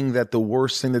 knowing that the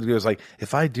worst thing to do is like,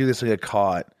 if I do this, I get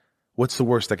caught, what's the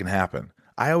worst that can happen?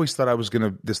 I always thought I was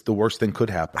the worst thing could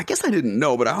happen. I guess I didn't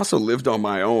know, but I also lived on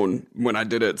my own when I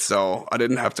did it, so I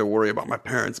didn't have to worry about my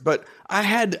parents. But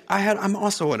I'm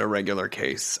also an irregular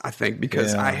case, I think,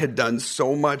 because I had done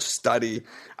so much study.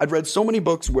 I'd read so many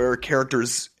books where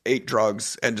characters ate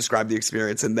drugs and described the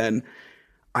experience, and then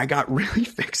I got really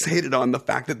fixated on the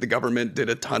fact that the government did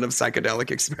a ton of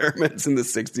psychedelic experiments in the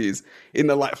 60s.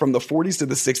 From the 40s to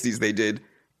the 60s, they did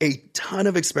a ton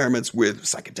of experiments with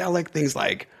psychedelic things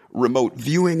like remote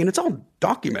viewing, and it's all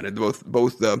documented,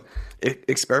 both the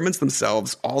experiments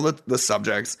themselves, all the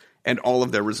subjects, and all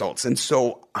of their results. And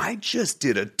so I just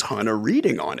did a ton of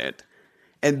reading on it.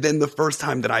 And then the first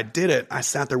time that I did it, I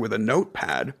sat there with a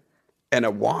notepad and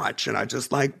a watch, and I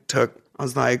just I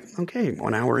was like, okay,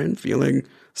 1 hour in, feeling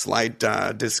slight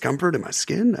discomfort in my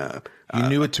skin. You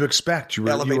knew what to expect. You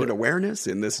elevated awareness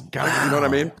in this kind of, you know what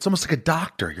I mean? It's almost like a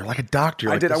doctor. You're like a doctor.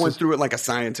 I did. I went through it like a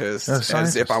scientist,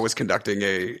 as if I was conducting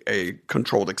a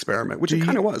controlled experiment, which it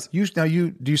kind of was. Do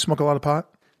you smoke a lot of pot?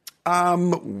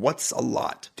 What's a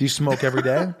lot? Do you smoke every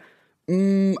day?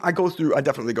 I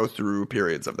definitely go through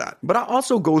periods of that. But I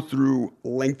also go through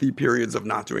lengthy periods of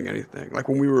not doing anything. Like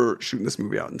when we were shooting this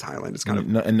movie out in Thailand, it's kind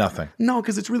of... And nothing? No,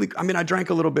 because it's really... I mean, I drank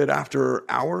a little bit after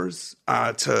hours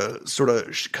to sort of...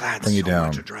 Cause I had bring you down.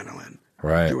 Much adrenaline.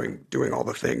 Right. Doing all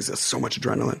the things. There's so much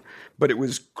adrenaline. But it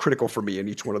was critical for me in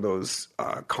each one of those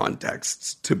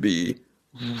contexts to be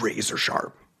razor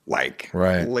sharp. Like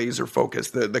laser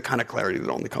focused. The kind of clarity that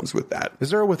only comes with that. Is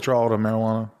there a withdrawal to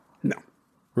marijuana? No.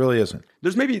 Really isn't.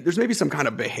 There's maybe some kind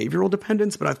of behavioral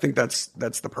dependence, but I think that's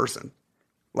the person.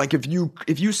 Like if you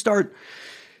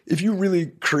really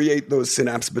create those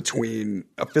synapses between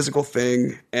a physical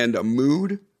thing and a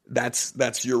mood,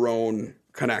 that's your own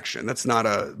connection. That's not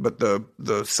but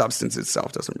the substance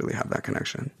itself doesn't really have that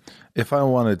connection. I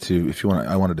wanted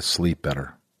to sleep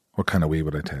better, what kind of weed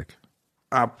would I take?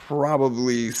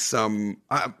 Probably some.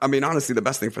 I mean, honestly, the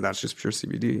best thing for that is just pure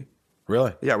CBD.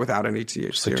 Really? Yeah, without any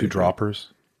THC. Just like 2 droppers.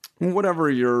 Whatever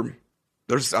we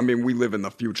live in the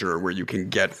future where you can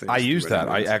get things. I use that.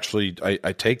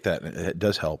 I take that. It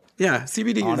does help. Yeah,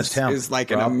 CBD is like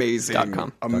an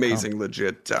amazing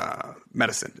legit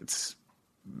medicine. It's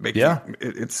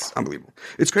unbelievable.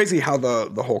 It's crazy how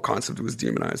the whole concept was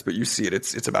demonized, but you see it.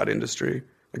 It's about industry.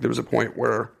 Like there was a point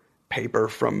where paper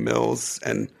from mills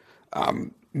and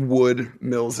wood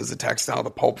mills as a textile, the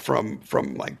pulp from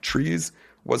like trees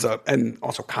and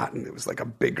also cotton. It was like a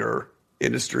bigger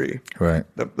industry. Right.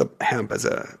 The hemp as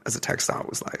a textile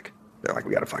was like, they're like,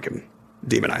 we got to fucking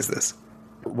demonize this.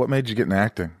 What made you get in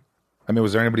acting? I mean,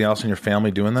 was there anybody else in your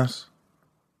family doing this?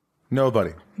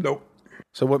 Nobody. Nope.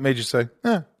 So what made you say,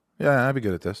 yeah, I'd be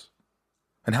good at this?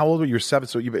 And how old were you? You were 7.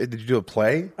 So did you do a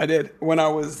play? I did. When I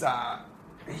was, I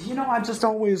just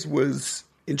always was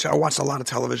I watched a lot of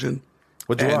television.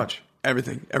 What'd you watch?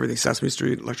 Everything. Sesame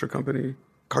Street, Electric Company,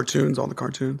 cartoons, all the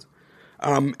cartoons.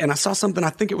 And I saw something,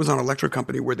 I think it was on Electric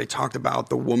Company, where they talked about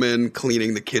the woman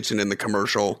cleaning the kitchen in the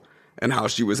commercial and how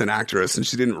she was an actress and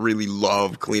she didn't really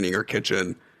love cleaning her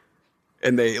kitchen.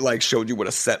 And they like showed you what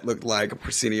a set looked like, a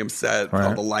proscenium set,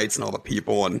 all the lights and all the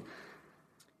people. And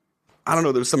I don't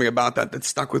know, there was something about that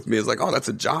stuck with me. It's like, oh, that's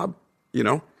a job, you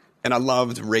know? And I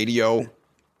loved radio,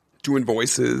 doing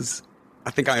voices.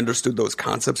 I think I understood those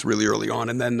concepts really early on.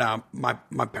 And then my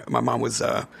mom was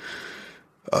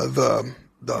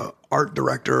the art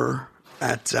director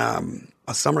at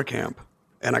a summer camp,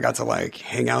 and I got to like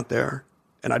hang out there.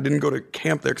 And I didn't go to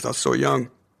camp there because I was so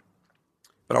young,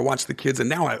 but I watched the kids. And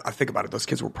now I think about it, those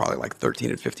kids were probably like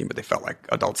 13 and 15, but they felt like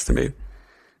adults to me.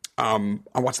 I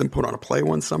watched them put on a play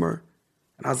one summer,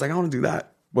 and I was like, I want to do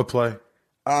that. What play?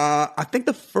 I think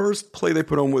the first play they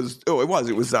put on was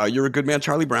You're a Good Man,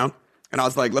 Charlie Brown. And I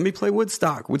was like, let me play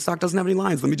Woodstock. Woodstock doesn't have any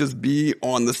lines. Let me just be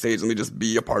on the stage. Let me just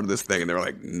be a part of this thing. And they were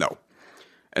like, no.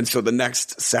 And so the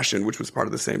next session, which was part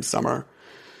of the same summer,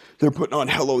 they're putting on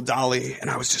Hello, Dolly. And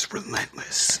I was just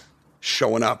relentless,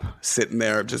 showing up, sitting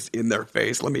there, just in their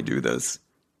face. Let me do this.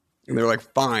 And they were like,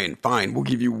 fine. We'll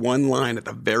give you one line at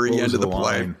the very end of the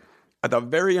play. Line? At the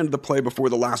very end of the play before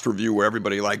the last review where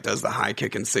everybody like does the high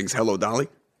kick and sings Hello, Dolly.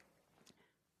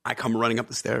 I come running up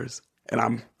the stairs. And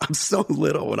I'm so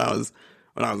little when I was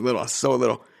little. I was so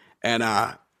little. And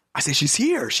I say, she's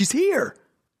here.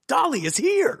 Dolly is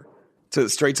here.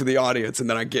 Straight to the audience. And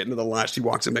then I get into the line. She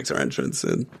walks and makes her entrance.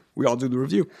 And we all do the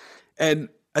review. And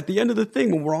at the end of the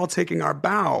thing, when we're all taking our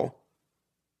bow,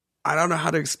 I don't know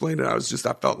how to explain it. I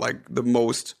felt like the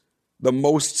most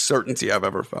certainty I've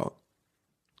ever felt.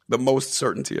 The most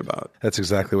certainty about it. That's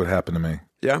exactly what happened to me.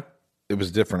 Yeah? It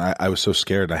was different. I was so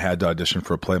scared. I had to audition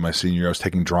for a play my senior year. I was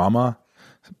taking drama,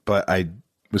 but I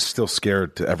was still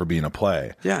scared to ever be in a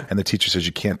play. Yeah. And the teacher says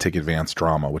you can't take advanced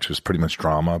drama, which was pretty much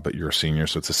drama, but you're a senior,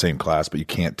 so it's the same class, but you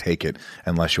can't take it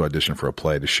unless you audition for a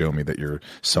play to show me that you're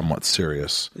somewhat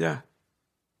serious. Yeah.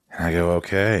 And I go,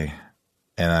 okay.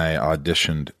 And I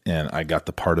auditioned, and I got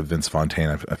the part of Vince Fontaine.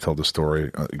 I've told the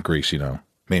story in Greece,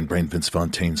 Main brain Vince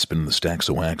Fontaine spinning the stacks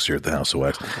of wax here at the House of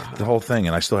Wax. The whole thing.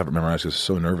 And I still haven't memorized because I was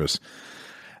so nervous.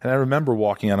 And I remember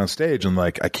walking out on stage and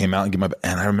like I came out and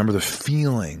I remember the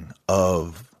feeling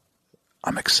of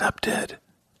I'm accepted.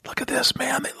 Look at this,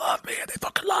 man. They love me. They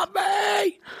fucking love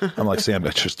me. I'm like, Sam,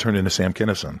 that just turned into Sam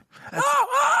Kinison.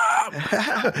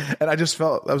 And I just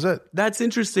felt that was it. That's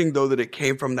interesting, though, that it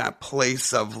came from that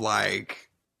place of like,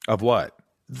 Of what?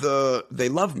 they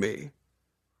love me.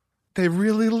 They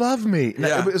really love me.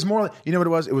 Yeah. It was more like, you know what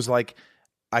it was? It was like,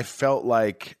 I felt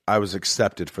like I was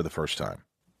accepted for the first time.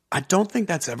 I don't think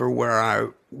that's ever where I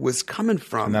was coming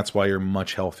from. And that's why you're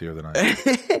much healthier than I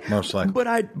am. Most likely.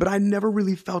 But I never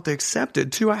really felt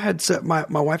accepted too. I had my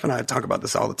wife and I talk about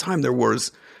this all the time. There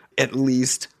was at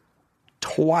least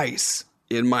twice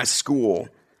in my school,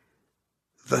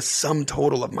 the sum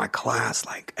total of my class,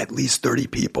 like at least 30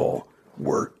 people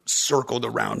were circled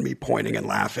around me, pointing and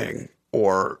laughing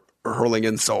or hurling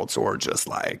insults or just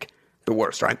like the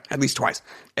worst, right? At least twice.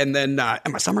 And then at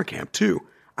my summer camp too,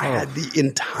 I had the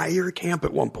entire camp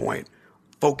at one point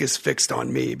focus fixed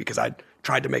on me because I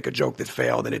tried to make a joke that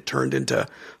failed and it turned into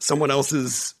someone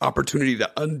else's opportunity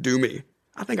to undo me.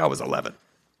 I think I was 11.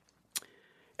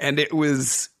 And it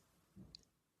was,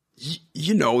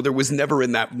 you know, there was never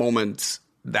in that moment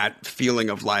that feeling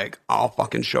of like, I'll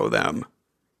fucking show them.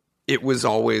 It was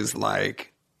always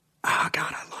like, oh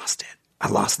God, I lost it. I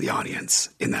lost the audience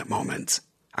in that moment.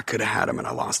 I could have had them and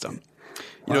I lost them.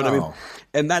 You know what I mean?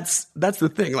 And that's the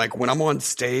thing. Like when I'm on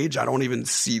stage, I don't even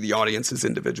see the audience as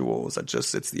individuals.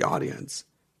 It's the audience,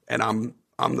 and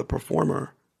I'm the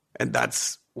performer, and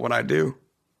that's what I do.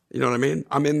 You know what I mean?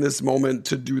 I'm in this moment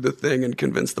to do the thing and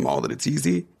convince them all that it's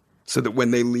easy, so that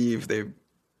when they leave, they've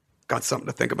got something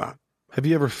to think about. Have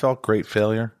you ever felt great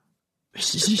failure?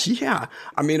 Yeah.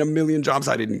 I mean, a million jobs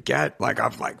I didn't get. Like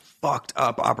I've like fucked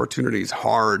up opportunities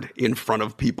hard in front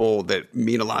of people that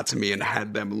mean a lot to me and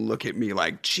had them look at me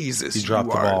like, Jesus, you dropped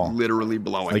the are ball. literally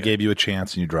blowing I it. gave you a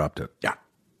chance and you dropped it. Yeah.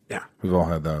 Yeah. We've all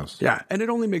had those. Yeah. And it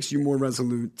only makes you more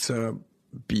resolute to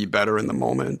be better in the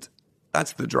moment.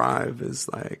 That's the drive, is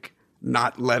like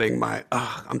not letting my,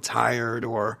 I'm tired,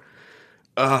 or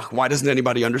why doesn't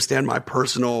anybody understand my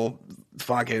personal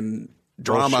fucking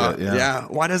drama? Bullshit, yeah.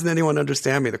 Why doesn't anyone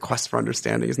understand me? The quest for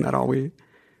understanding, isn't that all the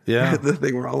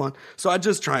thing we're all on? So I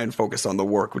just try and focus on the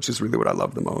work, which is really what I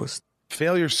love the most.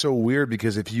 Failure's so weird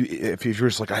because if you're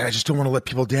just like, I just don't want to let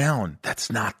people down, that's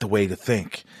not the way to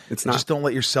think. It's not. Just don't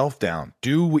let yourself down.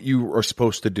 Do what you are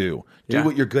supposed to do. Do Yeah.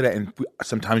 what you're good at. And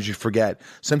sometimes you forget.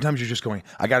 Sometimes you're just going,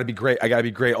 I got to be great. I got to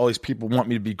be great. All these people want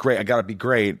me to be great. I got to be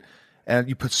great. And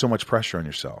you put so much pressure on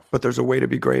yourself. But there's a way to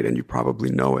be great, and you probably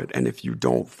know it. And if you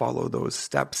don't follow those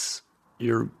steps,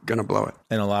 you're going to blow it.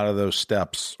 And a lot of those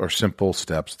steps are simple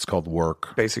steps. It's called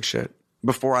work. Basic shit.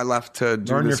 Before I left to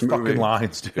do Learn your this movie, fucking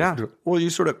lines, dude. Yeah. Well,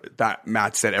 you sort of, that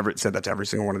Matt said that to every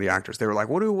single one of the actors. They were like,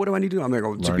 what do I need to do? I'm going to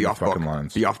go to Learn be your off book. fucking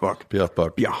lines. Be off book. Be off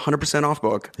book. Be 100% off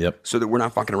book. Yep. So that we're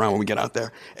not fucking around when we get out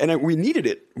there. And we needed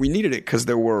it. We needed it because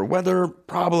there were weather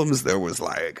problems. There was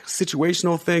like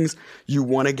situational things. You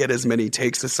want to get as many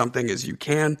takes of something as you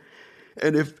can.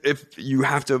 And if you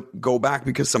have to go back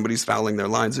because somebody's fouling their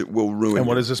lines, it will ruin And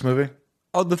what you. is this movie?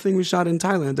 Oh, the thing we shot in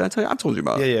Thailand. Did I tell you? I've told you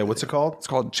about it. Yeah. What's it called? It's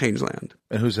called Changeland.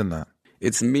 And who's in that?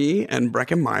 It's me and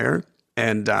Breckin Meyer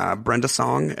and Brenda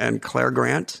Song and Claire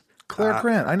Grant. Claire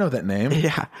Grant. I know that name.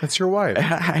 Yeah. That's your wife.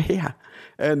 Yeah.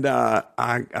 And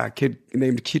a kid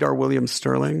named Kedar Williams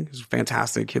Sterling. He's a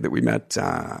fantastic kid that we met,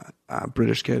 a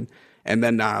British kid. And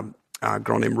then a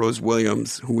girl named Rose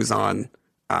Williams, who was on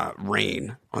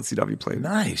Rain on CW, played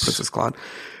Nice. Princess Claude.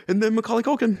 And then Macaulay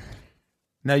Culkin.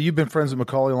 Now, you've been friends with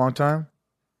Macaulay a long time?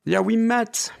 Yeah, we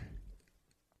met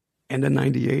end of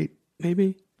 98,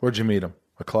 maybe. Where'd you meet him?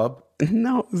 A club?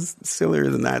 No, it was sillier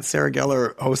than that. Sarah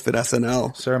Gellar hosted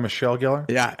SNL. Sarah Michelle Gellar?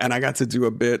 Yeah, and I got to do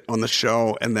a bit on the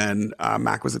show, and then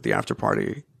Mac was at the after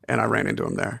party, and I ran into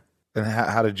him there. And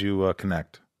how did you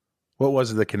connect? What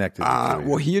was it that connected you?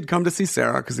 Well, he had come to see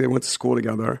Sarah because they went to school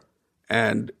together,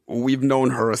 and we've known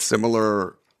her a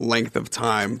similar length of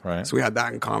time, Right. so we had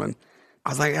that in common. I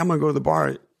was like, I'm going to go to the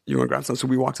bar. You want to grab some? So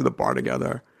we walked to the bar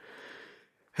together,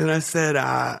 and I said,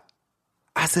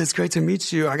 it's great to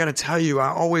meet you. I got to tell you, I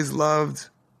always loved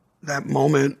that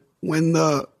moment when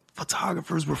the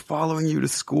photographers were following you to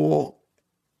school.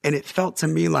 And it felt to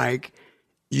me like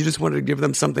you just wanted to give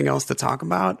them something else to talk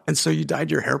about. And so you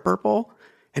dyed your hair purple.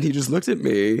 And he just looked at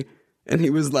me and he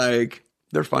was like,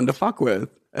 they're fun to fuck with.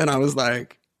 And I was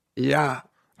like, yeah.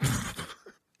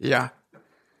 Yeah.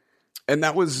 And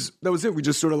that was it. We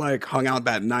just sort of like hung out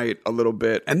that night a little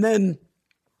bit. And then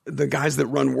the guys that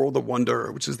run World of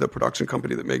Wonder, which is the production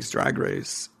company that makes Drag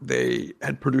Race, they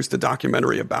had produced a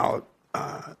documentary about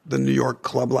the New York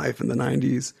club life in the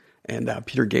 90s, and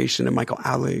Peter Gatien and Michael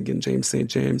Allig and James St.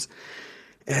 James.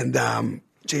 And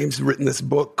James written this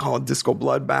book called Disco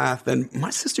Bloodbath, and my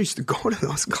sister used to go to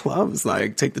those clubs,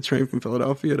 like take the train from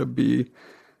Philadelphia to be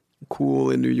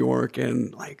cool in New York.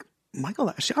 And like Michael,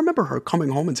 actually, I remember her coming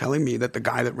home and telling me that the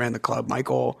guy that ran the club,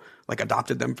 Michael, like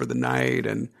adopted them for the night,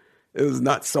 and it was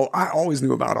nuts. So I always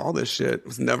knew about all this shit.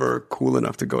 Was never cool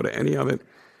enough to go to any of it.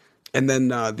 And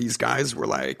then these guys were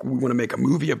like, we want to make a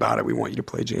movie about it. We want you to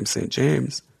play James St.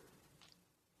 James.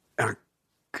 And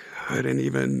I couldn't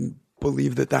even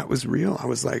believe that was real. I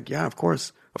was like, yeah, of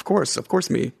course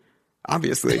me,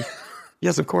 obviously.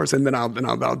 Yes, of course. And then I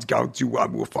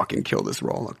will fucking kill this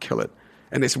role. I'll kill it.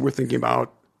 And they said, we're thinking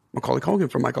about Macaulay Culkin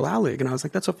from Michael Alec. And I was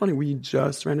like, that's so funny. We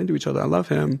just ran into each other. I love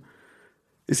him.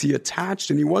 Is he attached?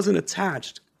 And he wasn't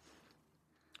attached.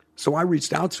 So I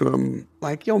reached out to him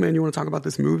like, yo, man, you want to talk about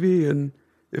this movie? And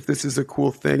if this is a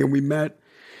cool thing. And we met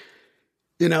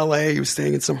in LA. He was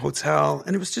staying in some hotel.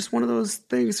 And it was just one of those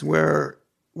things where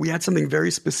we had something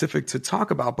very specific to talk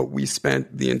about, but we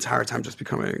spent the entire time just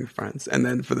becoming friends. And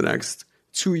then for the next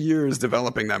 2 years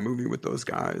developing that movie with those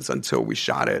guys until we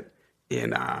shot it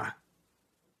in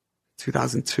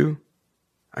 2002,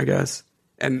 I guess.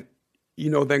 And,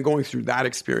 then going through that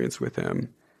experience with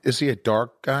him. Is he a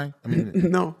dark guy? I mean,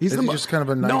 no, he's just kind of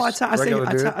a nice. No, I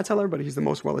tell everybody he's the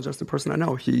most well-adjusted person I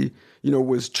know. He,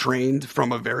 was trained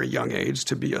from a very young age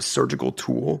to be a surgical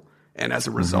tool, and as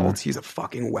a result, he's a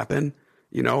fucking weapon.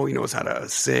 He knows how to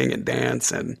sing and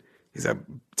dance, and he's a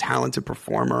talented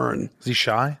performer. And is he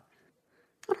shy?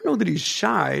 I don't know that he's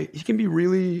shy. He can be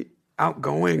really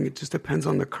outgoing. It just depends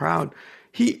on the crowd.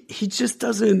 He just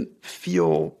doesn't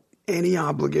feel any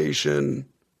obligation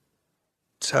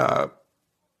to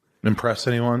impress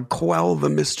anyone, quell the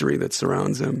mystery that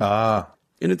surrounds him. And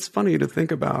it's funny to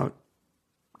think about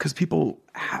because people,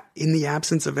 in the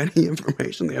absence of any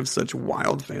information, they have such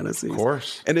wild fantasies. Of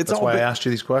course. And that's why I asked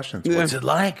you these questions. Yeah. What's it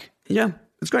like? Yeah,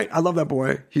 it's great. I love that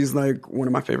boy. He's like one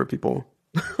of my favorite people.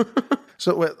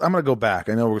 So I'm going to go back.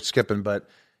 I know we're skipping, but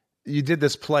you did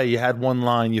this play. You had one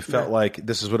line. You felt like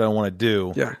this is what I want to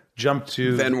do. Yeah. Jump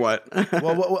to. Then what?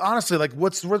 well, honestly, like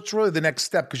what's really the next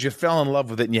step? Because you fell in love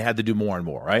with it and you had to do more and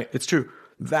more, right? It's true.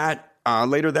 That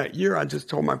later that year, I just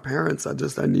told my parents,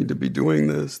 I need to be doing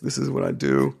this. This is what I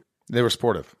do. They were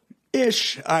supportive.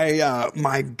 Ish.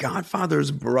 My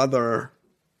godfather's brother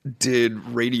did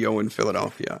radio in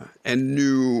Philadelphia and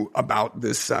knew about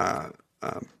this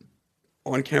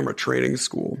on-camera training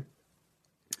school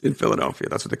in Philadelphia.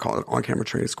 That's what they call it, on-camera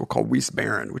training school called Weiss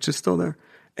Baron, which is still there.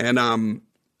 And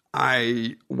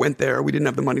I went there. We didn't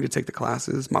have the money to take the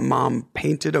classes. My mom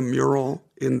painted a mural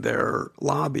in their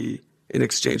lobby in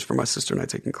exchange for my sister and I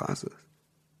taking classes.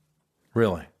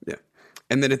 Really? Yeah.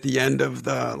 And then at the end of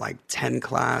the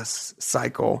 10-class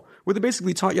cycle, where they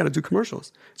basically taught you how to do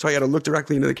commercials. So I had to look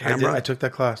directly into the camera. I took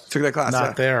that class.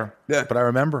 Not there. Yeah. But I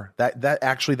remember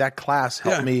that class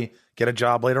helped me get a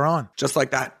job later on. Just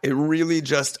like that. It really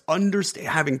just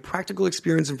having practical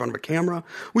experience in front of a camera,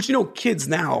 which, kids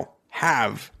now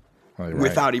have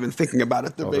without even thinking about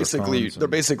it. They're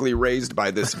basically raised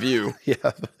by this view. Yeah.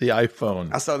 The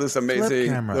iPhone. I saw this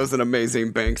amazing, there's an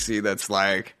amazing Banksy that's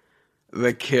like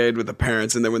the kid with the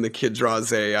parents. And then when the kid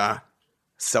draws a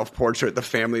self-portrait,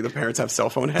 the parents have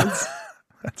cell phone heads.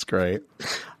 That's great.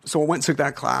 So I went and took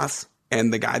that class.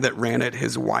 And the guy that ran it,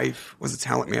 his wife was a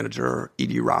talent manager,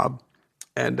 Edie Robb.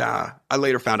 And I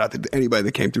later found out that anybody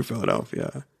that came through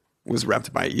Philadelphia was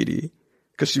repped by Edie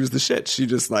because she was the shit. She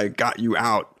just got you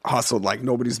out, hustled like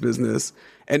nobody's business.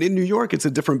 And in New York, it's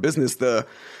a different business. The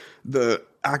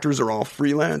actors are all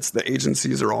freelance. The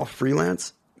agencies are all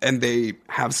freelance. And they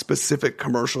have specific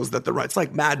commercials that they write. It's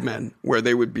like Mad Men, where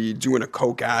they would be doing a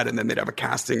Coke ad and then they'd have a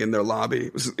casting in their lobby.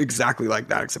 It was exactly like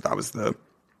that, except I was the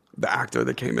actor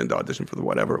that came in to audition for the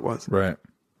whatever it was. Right.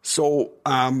 So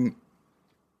the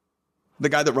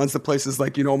guy that runs the place is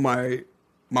like, my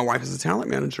wife is a talent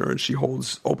manager and she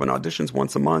holds open auditions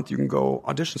once a month. You can go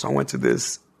audition. So I went to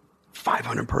this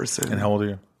 500 person. And how old are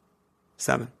you?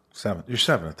 7. You're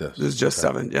 7 at this. This is just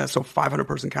 7. Yeah. So 500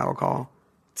 person cattle call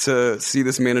to see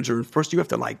this manager. First, you have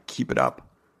to keep it up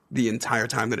the entire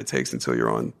time that it takes until you're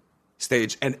on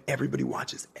stage, and everybody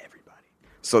watches everybody.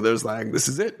 So there's this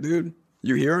is it, dude.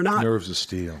 You here or not? Nerves of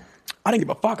steel. I didn't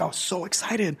give a fuck. I was so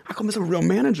excited. How come it's a real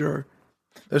manager?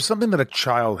 There's something that a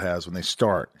child has when they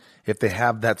start. If they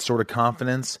have that sort of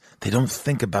confidence, they don't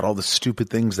think about all the stupid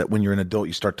things that when you're an adult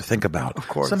you start to think about. Of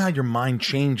course. Somehow your mind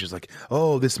changes.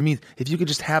 This means if you could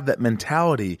just have that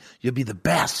mentality, you'll be the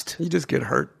best. You just get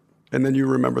hurt, and then you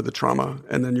remember the trauma,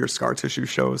 and then your scar tissue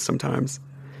shows sometimes.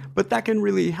 but that can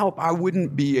really help. I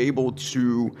wouldn't be able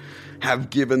to have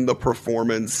given the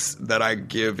performance that I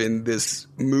give in this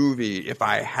movie if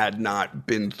I had not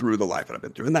been through the life that I've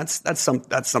been through. And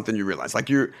that's something you realize. Like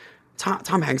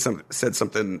Tom Hanks said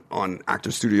something on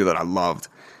Actors Studio that I loved,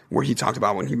 where he talked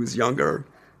about when he was younger,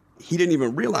 he didn't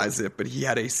even realize it, but he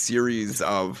had a series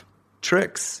of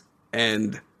tricks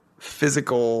and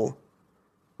physical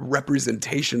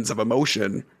representations of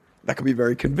emotion that could be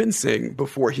very convincing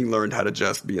before he learned how to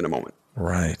just be in a moment.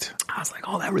 Right. I was like,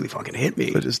 oh, that really fucking hit me.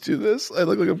 If I just do this, I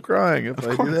look like I'm crying. If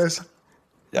I do this,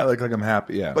 I look like I'm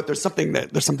happy. Yeah. But there's something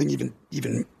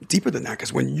even deeper than that,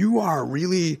 because when you are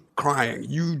really crying,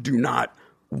 you do not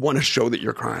want to show that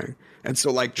you're crying. And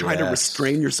so like trying to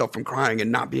restrain yourself from crying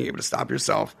and not being able to stop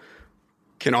yourself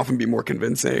can often be more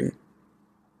convincing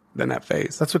than that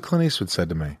face. That's what Clint Eastwood said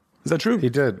to me. Is that true? He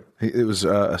did. It was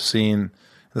a scene in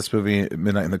this movie,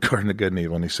 Midnight in the Garden of Good and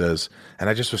Evil, and he says, and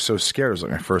I just was so scared. It was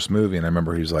like my first movie, and I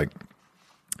remember he was like,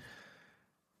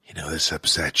 this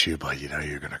upsets you, but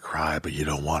you're going to cry, but you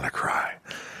don't want to cry.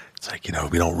 It's like,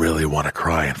 we don't really want to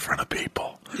cry in front of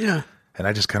people. Yeah. And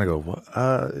I just kind of go, what?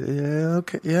 Yeah,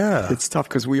 okay, yeah. It's tough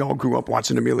because we all grew up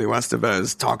watching Emilio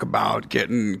Estevez talk about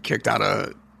getting kicked out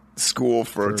of school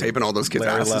for taping all those kids'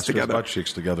 asses together. Butt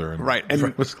cheeks together. Right.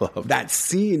 And that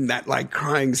scene, that like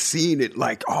crying scene, it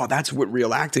like, oh, that's what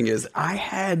real acting is. I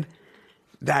had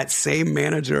that same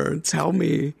manager tell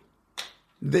me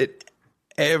that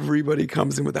everybody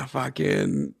comes in with that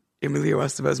fucking Emilio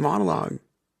Estevez monologue.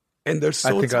 And they're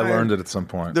so I think tired. I learned it at some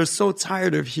point. They're so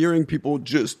tired of hearing people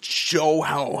just show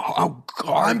how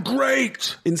I'm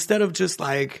great, instead of just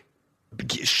like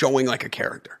showing like a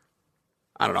character.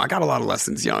 I don't know. I got a lot of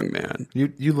lessons young, man.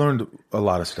 You learned a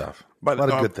lot of stuff. A lot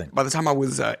of good things. By the time I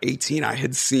was 18, I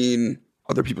had seen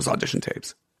other people's audition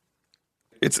tapes.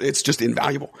 It's just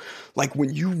invaluable. Like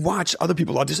when you watch other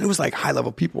people audition, it was like high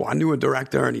level people. I knew a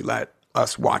director and he let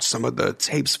us watch some of the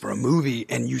tapes for a movie,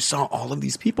 and you saw all of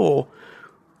these people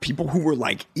who were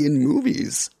like in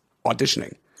movies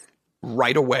auditioning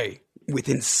right away.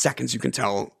 Within seconds, you can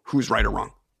tell who's right or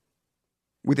wrong.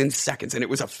 Within seconds. And it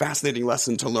was a fascinating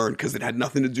lesson to learn because it had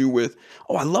nothing to do with,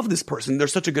 oh, I love this person. They're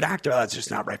such a good actor. That's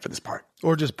just not right for this part.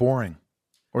 Or just boring.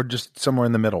 Or just somewhere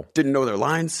in the middle. Didn't know their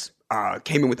lines.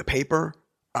 Came in with a paper.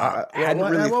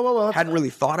 Hadn't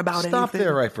really thought about anything. Stop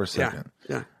there right for a second.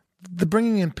 Yeah. The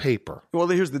bringing in paper. Well,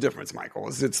 here's the difference, Michael.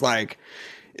 It's like,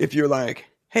 if you're like,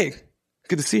 hey,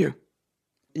 good to see you.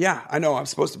 Yeah, I know I'm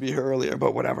supposed to be here earlier,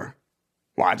 but whatever.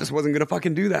 Well, I just wasn't going to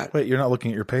fucking do that. Wait, you're not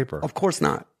looking at your paper. Of course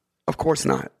not. Of course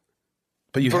not.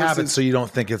 But you have it so you don't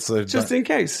think it's a... Just in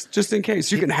case.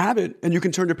 You can have it and you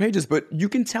can turn your pages, but you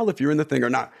can tell if you're in the thing or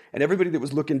not. And everybody that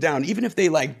was looking down, even if they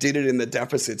like did it in the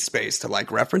deficit space to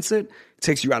like reference it,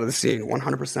 takes you out of the scene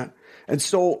 100%. And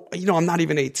so, I'm not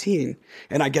even 18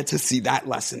 and I get to see that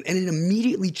lesson. And it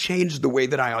immediately changed the way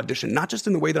that I auditioned, not just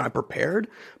in the way that I prepared,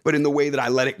 but in the way that I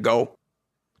let it go.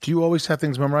 Do you always have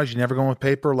things memorized? You never go with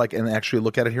paper and actually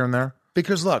look at it here and there?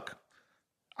 Because look,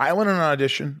 I went on an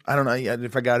audition. I don't know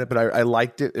if I got it, but I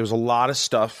liked it. It was a lot of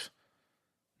stuff,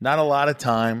 not a lot of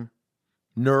time,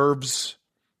 nerves,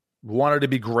 wanted to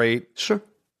be great. Sure.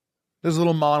 There's a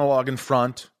little monologue in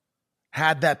front.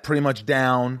 Had that pretty much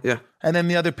down. Yeah. And then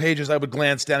the other pages I would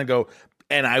glance down and go,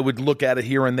 and I would look at it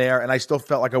here and there, and I still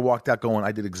felt like I walked out going,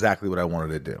 I did exactly what I wanted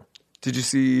to do. Did you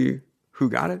see who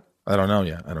got it? I don't know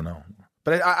yet. I don't know.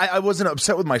 But I wasn't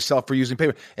upset with myself for using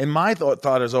paper. And my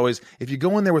thought is always, if you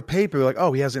go in there with paper, you're like,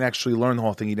 oh, he hasn't actually learned the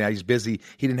whole thing. He's busy.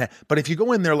 He didn't have. But if you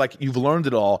go in there like you've learned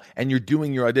it all and you're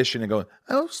doing your audition and going,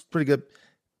 oh, it's pretty good.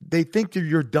 They think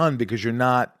you're done because you're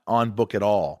not on book at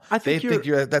all. They think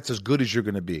that's as good as you're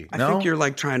going to be. I think you're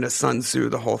like trying to Sun Tzu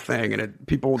the whole thing, and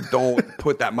people don't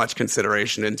put that much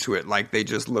consideration into it. Like they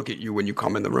just look at you when you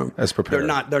come in the room. As prepared.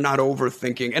 They're not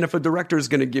overthinking. And if a director is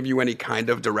going to give you any kind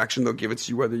of direction, they'll give it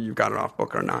to you whether you've got it off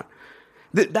book or not.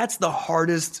 That's the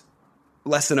hardest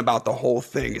lesson about the whole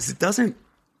thing is it doesn't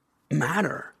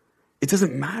matter. It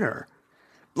doesn't matter.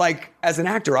 Like, as an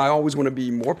actor, I always want to be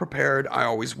more prepared. I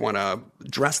always want to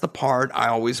dress the part. I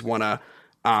always want to,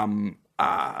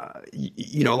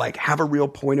 like have a real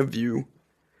point of view.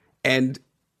 And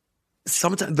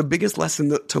sometimes the biggest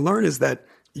lesson to learn is that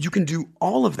you can do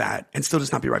all of that and still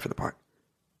just not be right for the part.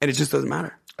 And it just doesn't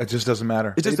matter. It just doesn't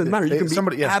matter. It just doesn't matter. You can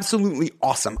be absolutely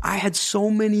awesome. I had so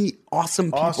many awesome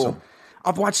people. Awesome.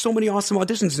 I've watched so many awesome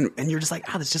auditions, and you're just like,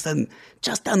 this just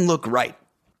doesn't look right.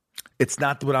 It's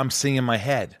not what I'm seeing in my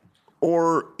head.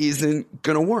 Or isn't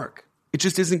going to work. It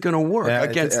just isn't going to work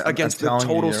against the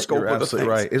total scope of the thing.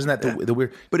 Right. Isn't that the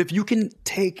weird? But if you can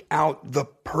take out the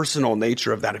personal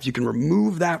nature of that, if you can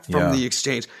remove that from the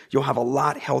exchange, you'll have a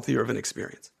lot healthier of an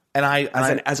experience.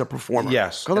 And as a performer.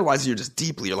 Yes. Otherwise, you're just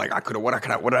deeply. You're like, what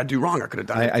did I do wrong? I could have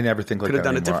done it. I never think like that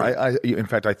done anymore. it different. In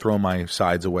fact, I throw my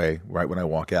sides away right when I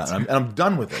walk out, and I'm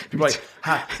done with it. People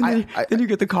are like, then you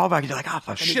get the call back, and you're like,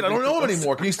 fuck, shit, I don't know him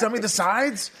anymore. Can you send me the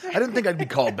sides? I didn't think I'd be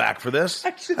called back for this.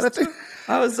 I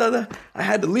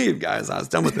had to leave, guys. I was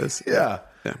done with this. Yeah.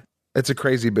 It's a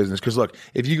crazy business because look,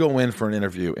 if you go in for an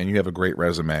interview and you have a great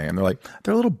resume and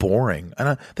they're a little boring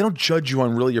and they don't judge you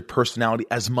on really your personality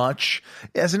as much.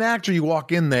 As an actor, you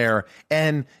walk in there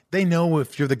and they know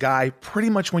if you're the guy pretty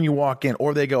much when you walk in,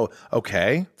 or they go,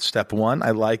 okay, step 1,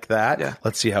 I like that. Yeah.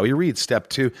 Let's see how he reads. Step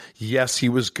 2, yes, he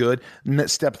was good.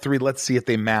 Step 3, let's see if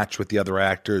they match with the other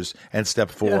actors. And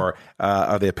step 4,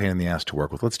 are they a pain in the ass to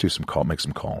work with? Let's do make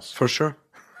some calls. For sure.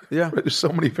 Yeah. There's so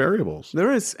many variables.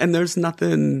 There is. And there's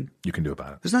nothing you can do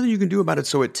about it. There's nothing you can do about it.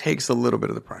 So it takes a little bit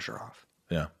of the pressure off.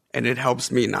 Yeah. And it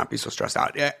helps me not be so stressed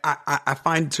out. I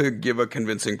find to give a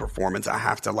convincing performance, I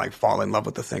have to like fall in love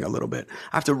with the thing a little bit.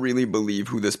 I have to really believe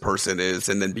who this person is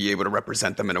and then be able to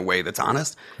represent them in a way that's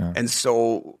honest. Yeah. And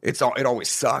so it always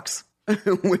sucks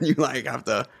when you like have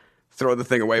to throw the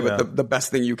thing away. But the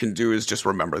best thing you can do is just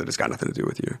remember that it's got nothing to do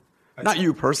with you. Not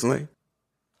you personally.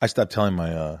 I stopped telling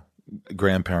my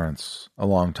grandparents a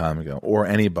long time ago, or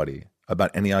anybody, about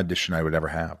any audition I would ever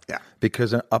have. Yeah.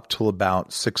 Because up till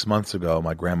about 6 months ago,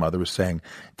 my grandmother was saying,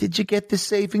 "Did you get the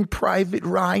Saving Private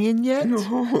Ryan yet?" No,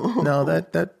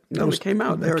 it came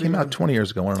out. That came out 20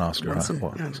 years ago. Won an Oscar. Wasn't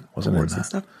it that?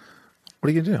 Stuff. What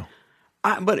are you gonna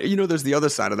do? But there's the other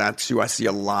side of that too. I see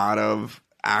a lot of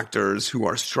actors who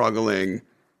are struggling,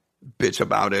 bitch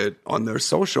about it on their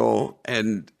social,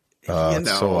 and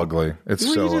it's so ugly. It's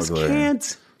so ugly. You just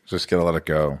can't. Just gotta let it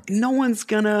go. No one's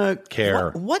gonna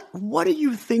care. What do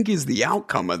you think is the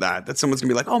outcome of that? That someone's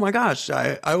gonna be like, "Oh my gosh,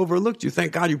 I overlooked you.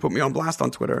 Thank God you put me on blast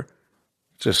on Twitter."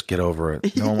 Just get over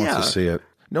it. No one wants to see it.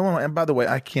 No one. And by the way,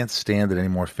 I can't stand it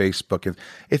anymore. Facebook.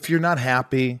 If you're not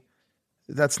happy,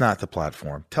 that's not the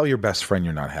platform. Tell your best friend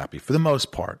you're not happy. For the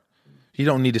most part, you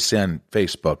don't need to send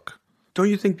Facebook. Don't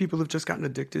you think people have just gotten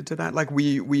addicted to that? Like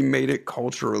we made it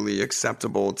culturally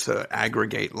acceptable to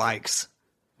aggregate likes.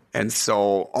 And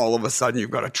so all of a sudden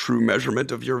you've got a true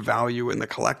measurement of your value in the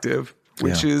collective,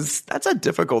 which that's a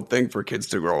difficult thing for kids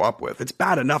to grow up with. It's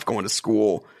bad enough going to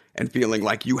school and feeling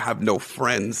like you have no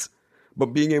friends, but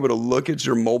being able to look at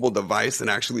your mobile device and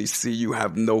actually see you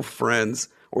have no friends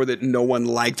or that no one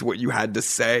liked what you had to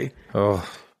say. Oh,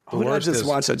 I just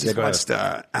watched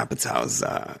Apatow's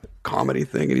comedy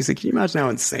thing. And he said, can you imagine how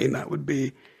insane that would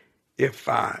be if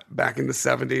back in the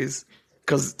 70s,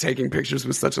 because taking pictures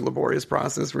was such a laborious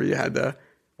process where you had to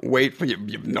wait for you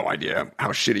have no idea how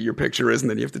shitty your picture is, and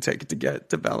then you have to take it to get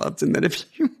developed. And then if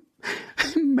you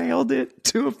mailed it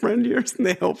to a friend of yours and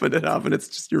they opened it up and it's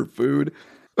just your food,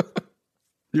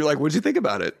 you're like, what'd you think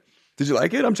about it? Did you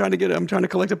like it? I'm trying to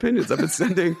collect opinions. I've been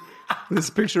sending this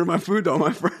picture of my food to all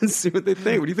my friends, see what they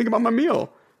think. What do you think about my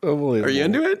meal? Are you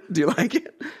into it? Do you like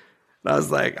it? And I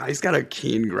was like, he's got a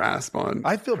keen grasp on.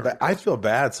 I feel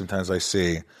bad sometimes. I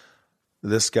see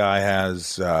this guy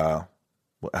has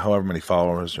however many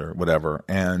followers or whatever,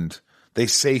 and they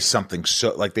say something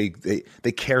so like they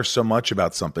care so much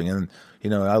about something, and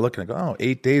I look and I go,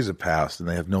 8 days have passed and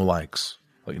they have no likes.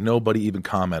 Like nobody even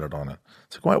commented on it.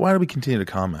 It's like why do we continue to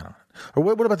comment on it? Or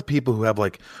what about the people who have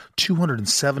like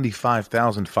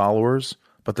 275,000 followers,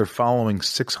 but they're following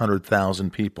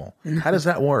 600,000 people? How does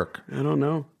that work? I don't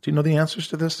know. Do you know the answers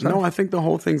to this stuff? No, I think the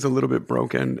whole thing's a little bit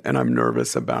broken, and I'm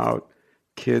nervous about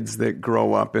kids that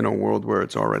grow up in a world where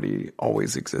it's already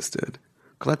always existed.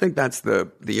 Because I think that's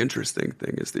the interesting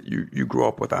thing is that you grow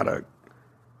up without a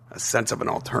sense of an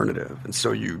alternative. And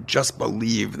so you just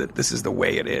believe that this is the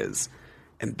way it is.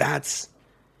 And that's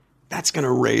going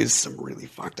to raise some really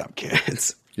fucked up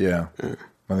kids. Yeah,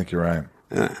 I think you're right.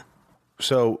 Yeah.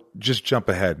 So just jump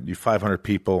ahead. You 500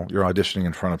 people you're auditioning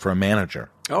in front of for a manager.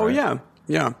 Oh, right?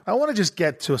 Yeah. I want to just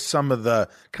get to some of the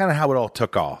kind of how it all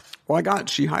took off. Well,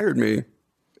 she hired me.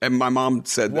 And my mom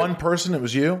said one person, it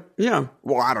was you? Yeah.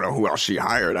 Well, I don't know who else she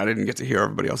hired. I didn't get to hear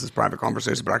everybody else's private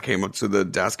conversations, but I came up to the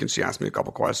desk and she asked me a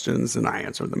couple questions and I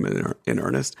answered them in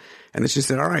earnest. And then she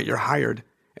said, all right, you're hired.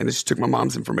 And then she took my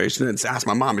mom's information and asked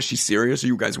my mom, is she serious? Are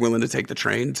you guys willing to take the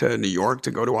train to New York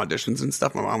to go to auditions and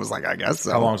stuff? My mom was like, I guess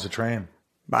so. How long was the train?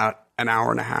 About an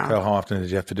hour and a half. How often did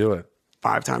you have to do it?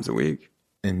 5 times a week.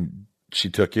 And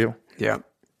she took you? Yeah.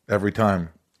 Every time?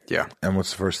 Yeah. And what's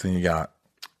the first thing you got?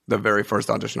 The very first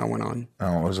audition I went on.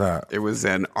 Oh, what was that? It was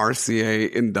an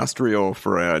RCA Industrial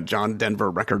for a John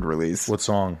Denver record release. What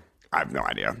song? I have no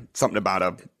idea. Something about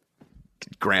a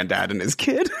granddad and his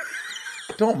kid.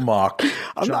 Don't mock.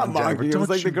 I'm not mocking. It was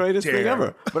like the greatest thing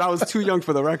ever. But I was too young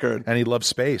for the record. And he loved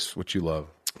space, which you love.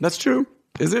 That's true.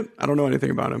 Is it? I don't know anything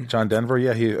about him. John Denver,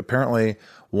 yeah, he apparently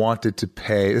wanted to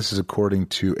pay, this is according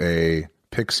to a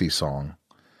Pixie song,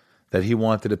 that he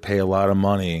wanted to pay a lot of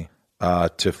money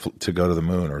to go to the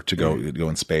moon or to go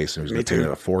in space. And he was going to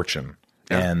pay a fortune.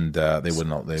 Yeah. And they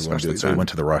wouldn't do it. So he went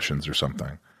to the Russians or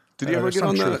something. Did he ever get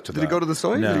on the? Did he go to the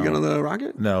Soyuz? No. Did he get on the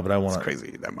rocket? No, but I want. It's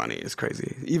crazy. That money is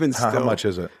crazy. Even still, how much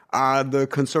is it? The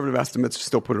conservative estimates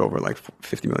still put it over like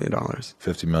 $50 million.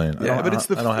 $50 million. Yeah, but it's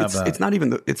the. I don't have that. It's not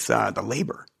even the. It's the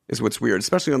labor is what's weird,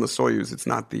 especially on the Soyuz. It's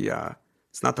not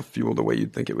the fuel the way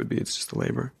you'd think it would be. It's just the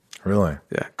labor. Really?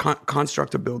 Yeah.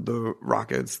 Construct to build the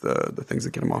rockets, the things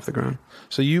that get them off the ground.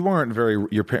 So you weren't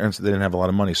your parents, they didn't have a lot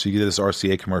of money. So you did this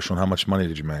RCA commercial, and how much money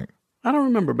did you make? I don't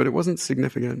remember, but it wasn't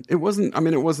significant. It wasn't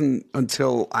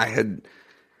until I had,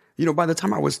 by the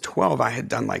time I was 12, I had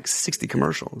done like 60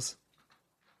 commercials,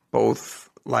 both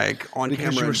like on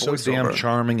because camera you were so damn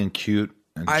charming and cute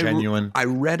and genuine. I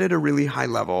read at a really high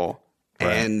level, right.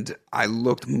 And I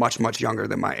looked much, much younger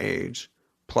than my age.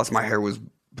 Plus my hair was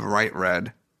bright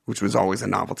red, which was always a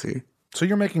novelty. So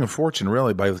you're making a fortune,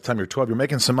 really, by the time you're 12. You're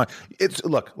making some money.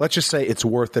 Look, let's just say it's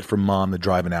worth it for mom to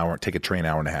drive an hour, take a train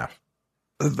hour and a half.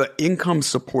 The income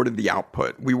supported the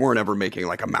output. We weren't ever making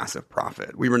like a massive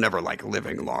profit. We were never like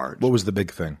living large. What was the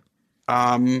big thing?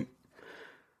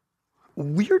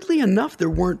 Weirdly enough,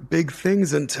 there weren't big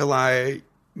things until I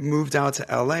moved out to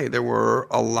LA. There were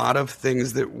a lot of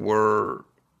things that were,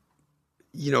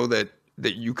 that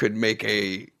you could make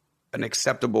an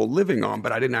acceptable living on,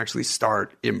 but I didn't actually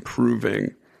start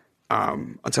improving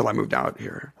until I moved out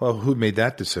here. Well, who made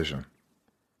that decision?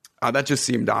 That just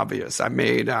seemed obvious. I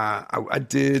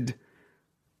did,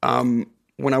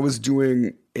 when I was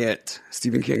doing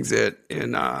Stephen King's It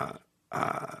in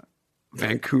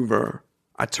Vancouver,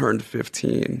 I turned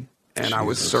 15 and Jesus. I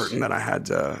was certain that I had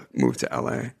to move to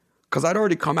LA because I'd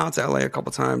already come out to LA a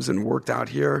couple times and worked out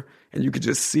here and you could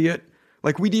just see it.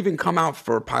 Like we'd even come out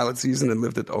for pilot season and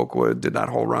lived at the Oakwood, did that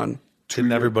whole run.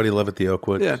 Didn't everybody live at the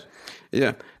Oakwood? Yeah.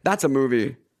 Yeah. That's a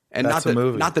movie. And not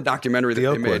the documentary that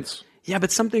they made. Yeah,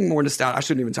 but something more nostalgic. I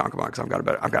shouldn't even talk about it because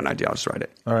I've got an idea. I'll just write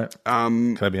it. All right.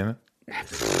 Can I be in it?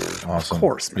 Awesome. Of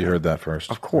course, man. You heard that first.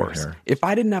 Of course. Right, if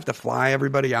I didn't have to fly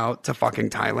everybody out to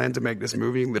fucking Thailand to make this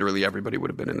movie, literally everybody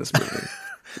would have been in this movie.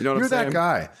 You know what I'm saying? You're that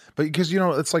guy. But because,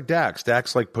 it's like Dax.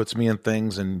 Dax like puts me in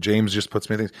things and James just puts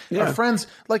me in things. Yeah. Our friends,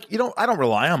 like, I don't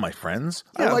rely on my friends.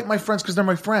 Yeah. I like my friends because they're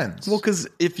my friends. Well, because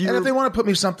if they want to put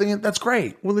me something in, that's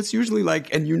great. Well, it's usually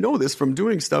like, and you know this from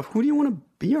doing stuff, who do you want to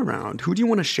be around? Who do you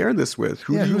want to share this with?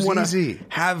 Who do you want to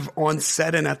have on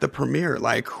set and at the premiere?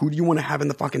 Like, who do you want to have in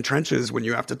the fucking trenches when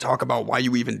you have to talk about why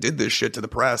you even did this shit to the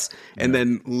press and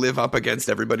then live up against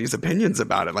everybody's opinions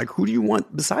about it? Like, who do you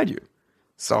want beside you?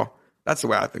 So that's the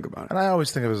way I think about it. And I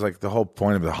always think it was like the whole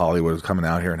point of the Hollywood is coming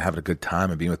out here and having a good time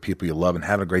and being with people you love and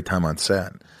having a great time on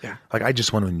set. Yeah. Like, I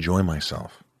just want to enjoy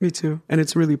myself. Me too. And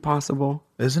it's really possible.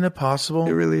 Isn't it possible?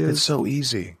 It really is. It's so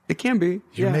easy. It can be.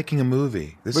 You're making a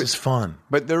movie. This is fun.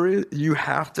 But you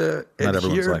have to Not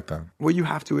everyone's like that. Well, you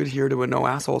have to adhere to a no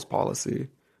assholes policy,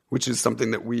 which is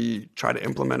something that we try to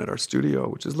implement at our studio,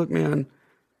 which is, look, man,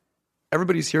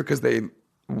 everybody's here because they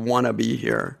want to be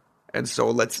here. And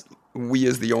so we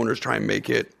as the owners try and make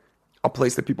it a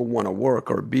place that people want to work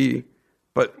or be.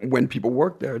 But when people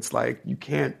work there, it's like, you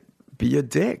can't be a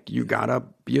dick. You gotta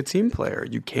be a team player.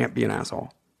 You can't be an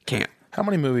asshole. Can't. How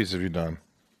many movies have you done?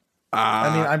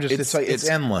 It's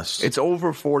endless. It's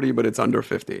over 40, but it's under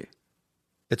 50.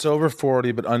 It's over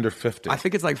 40, but under 50. I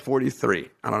think it's like 43.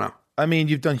 I don't know. I mean,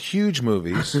 you've done huge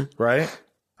movies, right?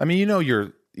 I mean, you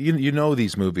know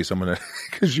these movies. I'm gonna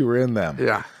because you were in them.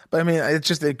 Yeah. But I mean, it's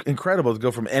just incredible to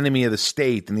go from Enemy of the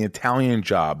State and The Italian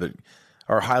Job that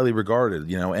are highly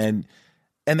regarded,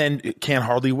 and then Can't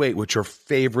Hardly Wait, which are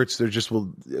favorites. They're just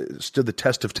stood the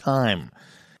test of time.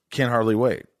 Can't Hardly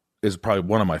Wait is probably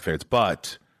one of my favorites,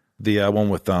 but the one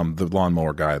with the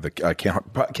lawnmower guy,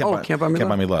 Can't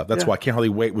Buy Me Love. That's why Can't Hardly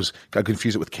Wait I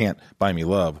confused it with Can't Buy Me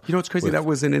Love. You know what's crazy? That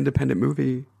was an independent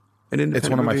movie. It's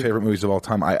one of my favorite movies of all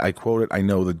time. I quote it. I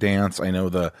know the dance. I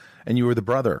know and you were the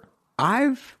brother.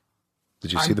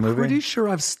 Did you see the movie? I'm pretty sure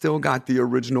I've still got the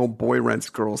original Boy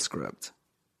Rents Girl script.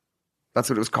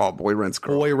 That's what it was called, Boy Rents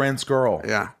Girl. Boy Rents Girl.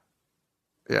 Yeah.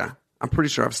 Yeah. I'm pretty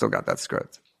sure I've still got that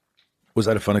script. Was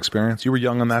that a fun experience? You were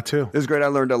young on that too. It was great. I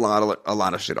learned a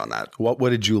lot of shit on that. What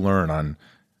did you learn on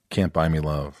Can't Buy Me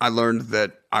Love? I learned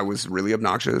that I was really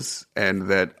obnoxious and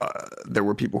that there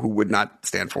were people who would not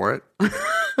stand for it.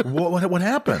 What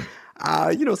happened?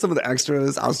 Some of the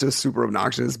extras, I was just super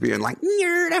obnoxious, being like,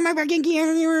 nerd, I'm a fucking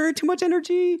nerd, too much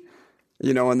energy.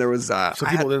 You know, and there was So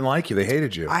people didn't like you. They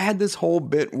hated you. I had this whole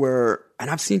bit where, and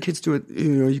I've seen kids do it, you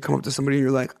know, you come up to somebody and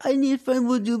you're like, I need a friend,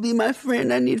 would you be my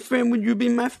friend? I need a friend, would you be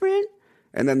my friend?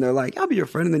 And then they're like, I'll be your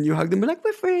friend. And then you hug them and like,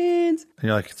 we're friends. And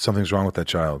you're like, something's wrong with that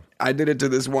child. I did it to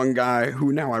this one guy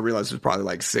who now I realize was probably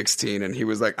like 16. And he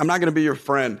was like, I'm not going to be your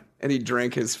friend. And he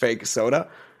drank his fake soda.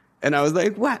 And I was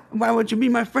like, what? Why would you be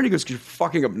my friend? He goes, 'cause you're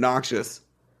fucking obnoxious.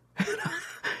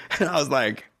 And I was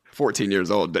like 14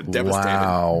 years old,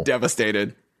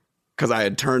 devastated. Because I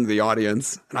had turned the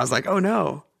audience. And I was like, oh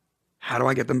no, how do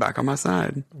I get them back on my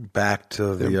side? Back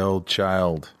to the old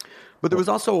child. But there was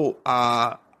also,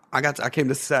 I came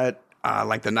to set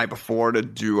like the night before to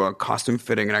do a costume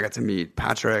fitting, and I got to meet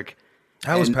Patrick.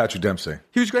 How was Patrick Dempsey?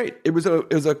 He was great. It was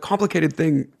a complicated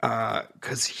thing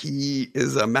because he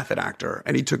is a method actor,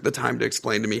 and he took the time to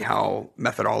explain to me how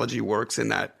methodology works in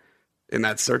that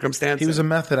circumstance. He was a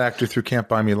method actor through Can't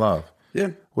Buy Me Love.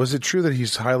 Yeah. Was it true that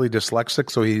he's highly dyslexic?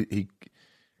 So he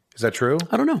is that true?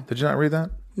 I don't know. Did you not read that?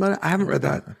 But I haven't read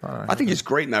that. I think he's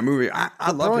great in that movie.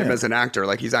 I love him as an actor.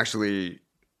 Like, he's actually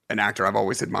an actor I've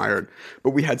always admired. But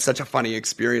we had such a funny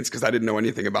experience because I didn't know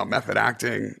anything about method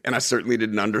acting. And I certainly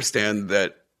didn't understand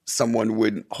that someone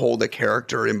would hold a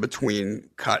character in between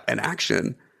cut and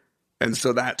action. And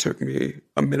so that took me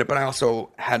a minute. But I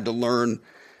also had to learn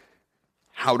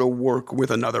how to work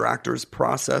with another actor's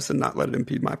process and not let it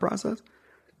impede my process.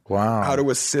 Wow. How to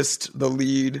assist the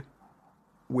lead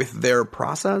with their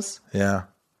process. Yeah.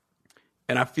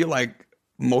 And I feel like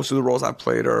most of the roles I've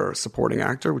played are supporting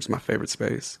actor, which is my favorite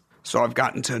space. So I've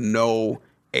gotten to know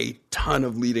a ton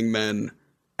of leading men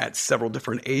at several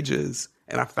different ages.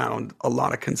 And I found a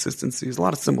lot of consistencies, a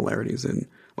lot of similarities in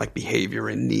like behavior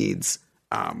and needs.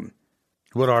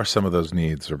 What are some of those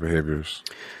needs or behaviors?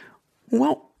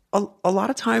 Well, a lot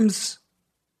of times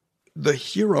the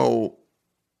hero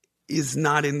is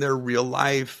not in their real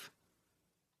life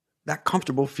that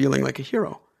comfortable feeling like a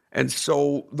hero. And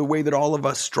so the way that all of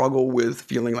us struggle with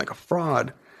feeling like a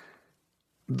fraud,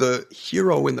 the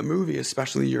hero in the movie,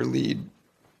 especially your lead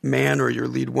man or your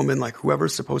lead woman, like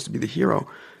whoever's supposed to be the hero,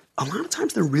 a lot of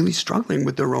times they're really struggling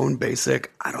with their own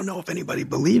basic, I don't know if anybody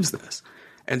believes this.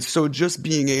 And so just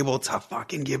being able to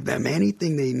fucking give them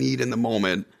anything they need in the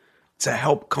moment to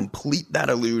help complete that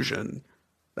illusion,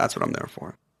 that's what I'm there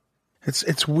for.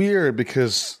 It's weird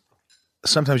because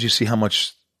sometimes you see how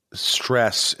much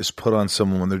stress is put on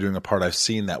someone when they're doing a part. I've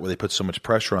seen that where they put so much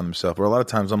pressure on themselves. Or a lot of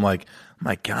times I'm like,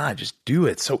 my God, just do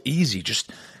it. It's so easy.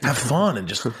 Just have fun and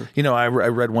just, you know. I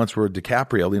read once where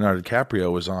Leonardo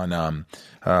DiCaprio was on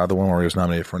the one where he was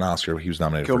nominated for an Oscar. He was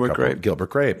nominated for Gilbert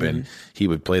Grape, and he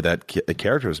would play that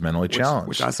character who was mentally challenged.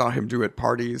 Which I saw him do at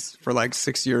parties for like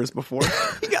 6 years before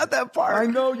he got that part. I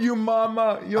know you,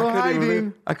 Mama. You're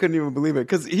hiding. I couldn't even believe it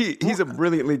because he's a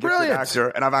brilliantly gifted actor,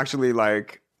 and I've actually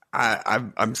like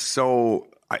I'm so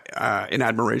in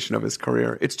admiration of his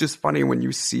career. It's just funny when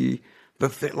you see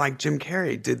like Jim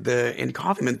Carrey did the Andy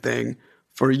Kaufman thing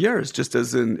for years just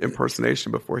as an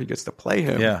impersonation before he gets to play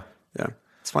him. Yeah.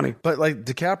 It's funny. But like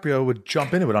DiCaprio would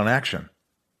jump into it on action.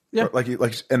 Yeah. Like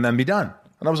and then be done.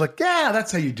 And I was like, yeah,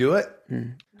 that's how you do it.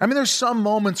 I mean, there's some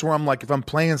moments where I'm like, if I'm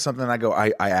playing something, I go,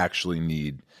 I actually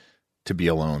need to be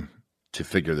alone to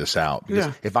figure this out.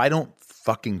 Because if I don't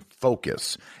fucking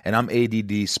focus, and I'm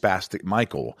ADD spastic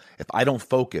Michael, if I don't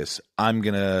focus, I'm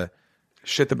going to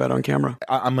shit the bed on camera.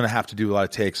 I'm going to have to do a lot of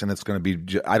takes, and it's going to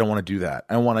be, I don't want to do that.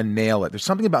 I want to nail it. There's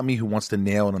something about me who wants to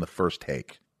nail it on the first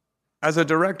take. As a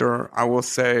director, I will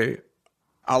say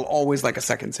I'll always like a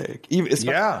second take.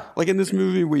 Like in this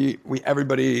movie, we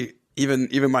everybody,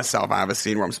 even myself, I have a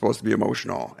scene where I'm supposed to be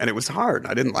emotional, and it was hard.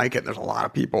 I didn't like it. There's a lot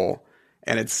of people,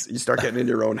 and you start getting in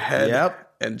your own head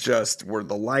and just we're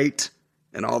the light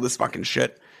and all this fucking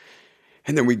shit.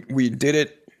 And then we did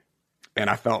it, and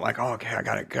I felt like, oh, okay, I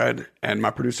got it good. And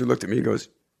my producer looked at me and goes,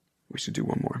 we should do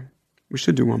one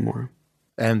more.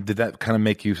 And did that kind of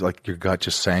make you, like, your gut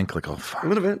just sank? Like, oh, fuck. A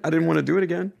little bit. I didn't want to do it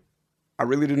again. I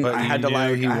really didn't. But I had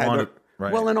to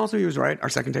right. Well, and also he was right. Our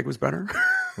second take was better.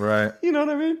 Right. You know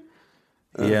what I mean?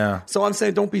 Yeah. So I'm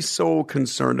saying don't be so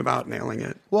concerned about nailing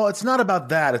it. Well, it's not about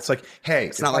that. It's like, hey.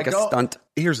 It's not like a stunt.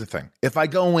 Here's the thing. If I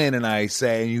go in and I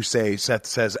say, and you say, Seth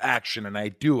says action, and I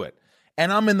do it,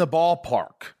 and I'm in the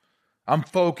ballpark, I'm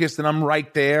focused and I'm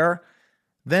right there,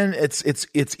 then it's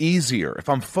easier. If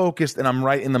I'm focused and I'm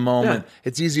right in the moment,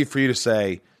 it's easier for you to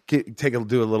say, do a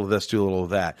little of this, do a little of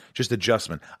that. Just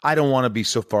adjustment. I don't want to be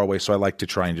so far away, so I like to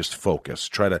try and just focus.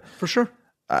 For sure.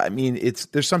 I mean,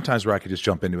 there's sometimes where I could just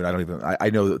jump into it. I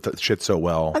know the shit so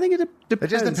well. I think it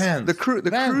depends. It just depends. The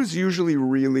crew's usually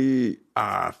really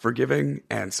forgiving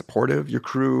and supportive. Your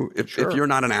crew, if you're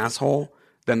not an asshole,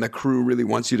 then the crew really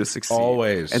wants you to succeed.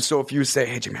 Always. And so if you say,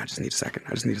 hey, Jimmy, I just need a second.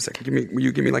 Will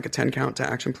you give me like a 10 count to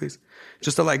action, please?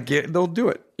 Just to like they'll do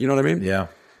it. You know what I mean? Yeah.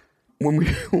 When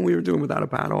we were doing Without a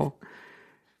Paddle,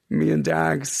 me and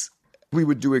Dax, we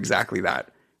would do exactly that.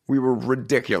 We were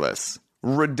ridiculous.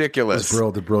 Did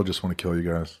Brill just want to kill you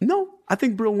guys? No, I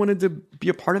think Brill wanted to be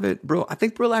a part of it. I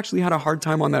think Brill actually had a hard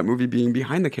time on that movie being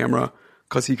behind the camera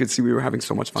because he could see we were having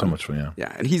so much fun. So much fun, yeah.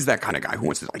 Yeah, and he's that kind of guy who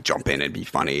wants to like jump in and be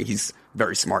funny. He's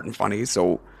very smart and funny,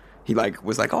 so he like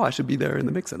was like, oh, I should be there in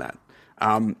the mix of that.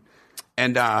 And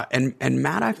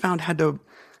Matt, I found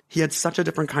he had such a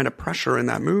different kind of pressure in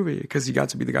that movie because he got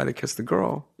to be the guy that kissed the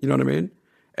girl. You know what I mean?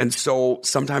 And so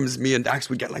sometimes me and Dax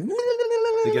would get like,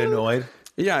 They get annoyed.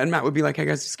 yeah, and Matt would be like, hey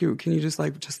guys, Scoot, can you just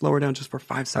lower down just for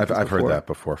 5 seconds? I've heard that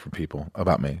before from people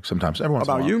about me. Sometimes, every once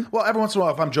in a About while. you? Well, every once in a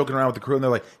while, if I'm joking around with the crew and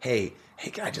they're like, "Hey,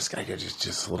 guy, just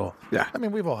a little." Yeah. I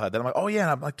mean, we've all had that. I'm like, "Oh yeah,"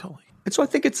 and I'm like, "Totally." And so I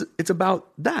think it's about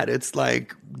that. It's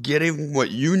like getting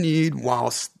what you need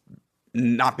whilst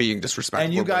not being disrespectful.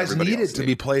 And you guys need it to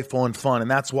be playful and fun,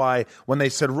 and that's why when they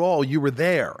said roll, you were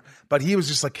there. But he was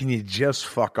just like, "Can you just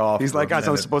fuck off?" He's like, guys,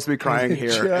 I'm supposed to be crying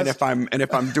here, and if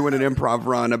I'm doing an improv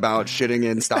run about shitting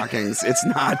in stockings, it's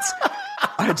not.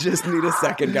 I just need a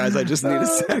second, guys. I just need a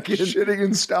second. Shitting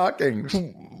in stockings.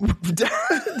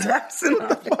 Jackson,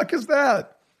 What the fuck is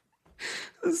that?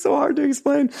 it's so hard to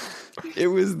explain. It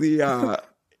was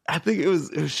I think it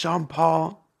was Sean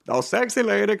Paul. Oh, sexy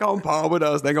lady, come ball with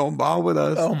us. They gonna ball with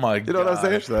us. Oh my god! You know what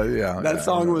I'm saying? That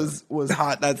song I was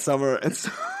hot that summer, and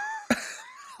so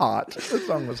hot. The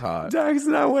song was hot. Dax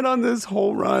and I went on this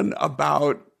whole run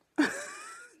about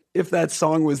if that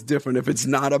song was different, if it's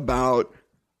not about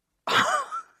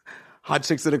hot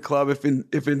chicks at a club,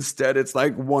 if instead it's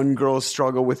like one girl's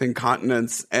struggle with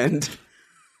incontinence, and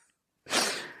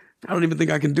I don't even think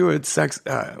I can do it.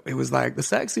 It was like the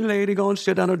sexy lady gonna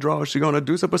shit down her drawers. She gonna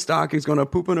deuce up her stockings, gonna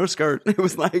poop in her skirt. It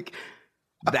was like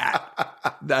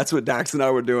that. That's what Dax and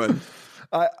I were doing.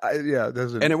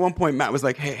 And at one point, Matt was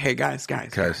like, "Hey, guys,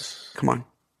 come on,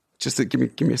 just give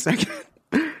me a second."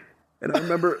 And I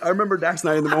remember Dax and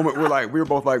I in the moment we were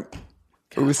both like,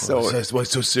 it was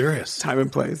so serious. Time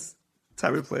and place.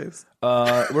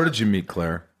 Where did you meet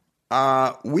Claire?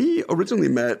 We originally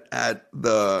met at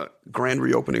the grand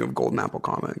reopening of Golden Apple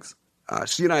Comics.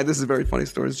 She and I, this is a very funny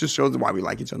story. It just shows why we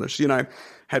like each other. She and I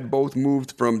had both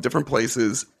moved from different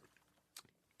places,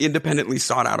 independently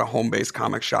sought out a home-based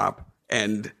comic shop,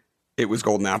 and it was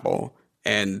Golden Apple,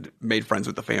 and made friends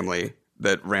with the family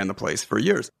that ran the place for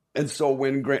years. And so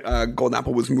when Golden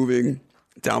Apple was moving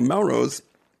down Melrose,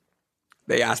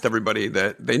 they asked everybody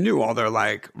that they knew, all their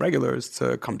like regulars,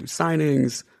 to come do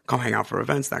signings, come hang out for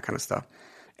events, that kind of stuff.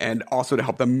 And also to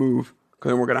help them move, because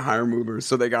they weren't going to hire movers.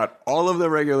 So they got all of the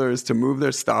regulars to move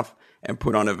their stuff and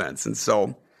put on events. And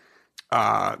so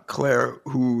Claire,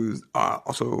 who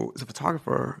also is a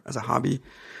photographer as a hobby,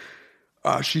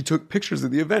 she took pictures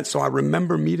of the event. So I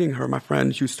remember meeting her. My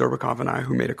friend Hugh Sterbikoff and I,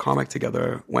 who made a comic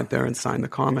together, went there and signed the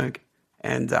comic.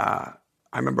 And I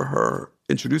remember her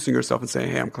introducing herself and saying,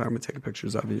 "Hey, I'm Claire. I'm taking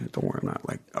pictures of you. Don't worry, I'm not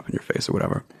like up in your face or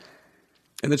whatever."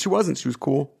 And then she wasn't. She was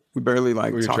cool. We barely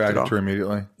like Were you talked it attracted off. to her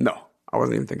immediately? No, I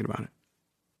wasn't even thinking about it.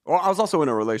 Well, I was also in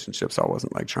a relationship, so I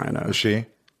wasn't like trying to. Was she?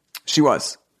 She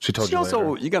was. She told She you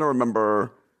also, later? you got to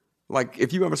remember, like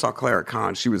if you ever saw Claire at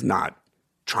con, she was not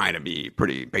trying to be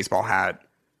pretty. Baseball hat,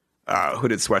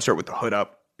 hooded sweatshirt with the hood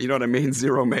up. You know what I mean?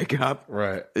 Zero makeup.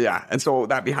 Right. Yeah. And so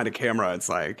that behind a camera, it's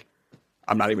like,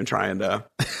 I'm not even trying to.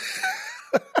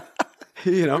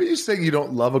 You know? Are you saying you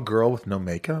don't love a girl with no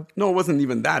makeup? No, it wasn't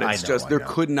even that. It's I know, just I there know.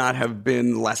 could not have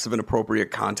been less of an appropriate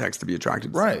context to be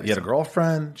attracted to. Right. somebody. You had a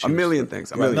girlfriend. A million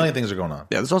things. A million things are going on.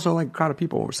 Yeah, there's also like a crowd of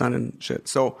people who were signing shit.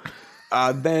 So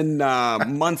then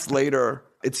months later,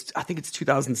 I think it's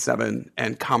 2007,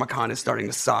 and Comic-Con is starting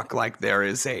to suck. Like there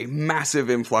is a massive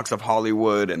influx of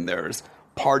Hollywood, and there's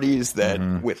parties that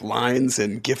with lines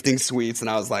and gifting suites,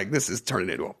 and I was like, this is turning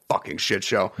into a fucking shit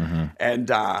show. And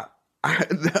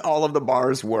all of the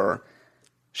bars were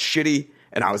shitty,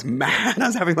 and I was mad. I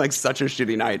was having like such a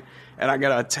shitty night, and I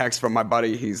got a text from my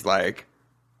buddy. He's like,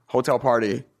 hotel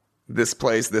party, this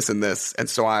place, this and this. And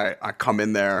so I come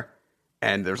in there,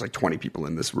 and there's like 20 people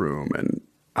in this room, and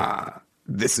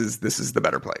this is the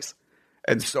better place.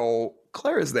 And so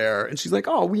Claire is there, and she's like,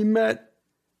 "Oh, we met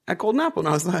at Golden Apple." And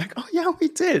I was like, "Oh yeah, we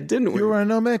did, didn't we?" You were wearing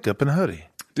no makeup and a hoodie.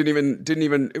 Didn't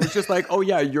even. It was just like, "Oh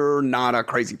yeah, you're not a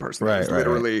crazy person." Right, It was right,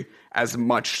 literally as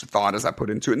much thought as I put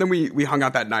into it. And then we hung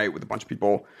out that night with a bunch of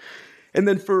people. And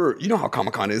then you know how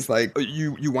Comic-Con is, like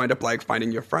you wind up like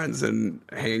finding your friends and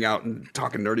hanging out and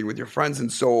talking nerdy with your friends.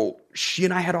 And so she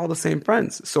and I had all the same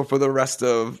friends. So for the rest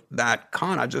of that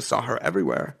con, I just saw her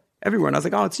everywhere. everywhere. And I was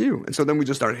like, oh, it's you. And so then we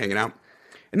just started hanging out.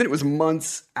 And then it was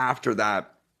months after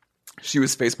that, she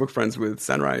was Facebook friends with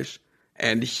Senreich,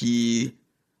 and he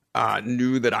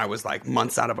knew that I was like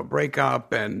months out of a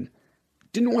breakup and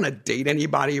didn't want to date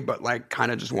anybody, but like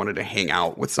kind of just wanted to hang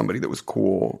out with somebody that was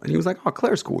cool. And he was like, oh,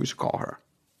 Claire's cool. You should call her.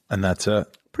 And that's it.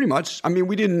 Pretty much. I mean,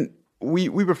 we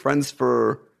were friends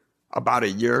for about a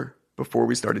year before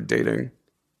we started dating.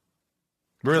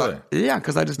 Really? Yeah,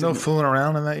 because I just no didn't. fooling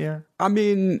around in that year? I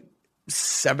mean,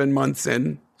 7 months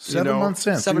in. 7 months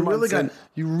in. 7 months in.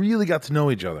 You really got to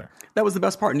know each other. That was the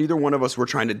best part. Neither one of us were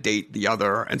trying to date the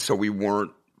other, and so we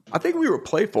weren't. I think we were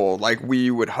playful. Like,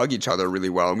 we would hug each other really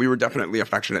well, and we were definitely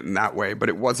affectionate in that way, but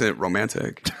it wasn't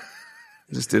romantic.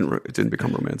 It didn't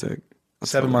become romantic.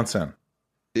 7 months in.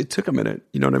 It took a minute.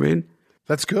 You know what I mean?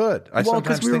 That's good. I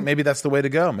sometimes think maybe that's the way to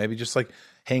go. Maybe just like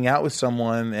hang out with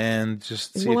someone and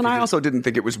just see. Well, and I also didn't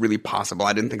think it was really possible.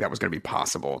 I didn't think that was going to be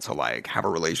possible to like have a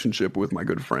relationship with my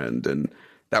good friend. And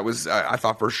that was, I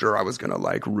thought for sure I was going to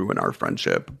like ruin our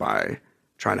friendship by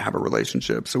trying to have a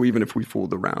relationship. So even if we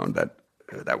fooled around, it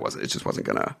just wasn't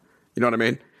going to, you know what I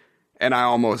mean? And I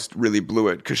almost really blew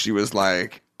it because she was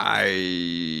like,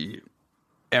 I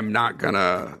am not going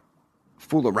to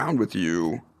fool around with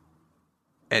you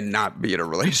and not be in a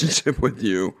relationship with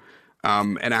you.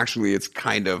 And actually, it's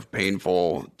kind of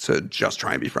painful to just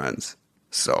try and be friends.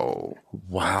 So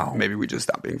wow, maybe we just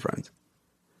stop being friends.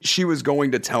 She was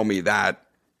going to tell me that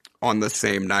on the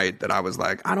same night that I was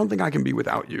like, I don't think I can be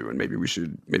without you, and maybe we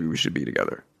should be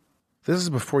together. This is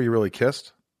before you really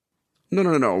kissed?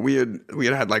 No. We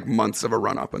had like months of a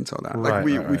run up until that. Like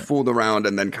we fooled around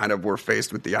and then kind of were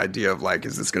faced with the idea of like,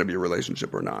 is this going to be a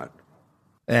relationship or not?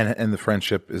 And the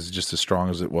friendship is just as strong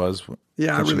as it was.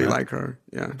 Yeah, I really like her.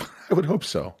 Yeah, I would hope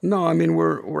so. No, I mean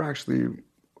we're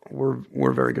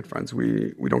very good friends.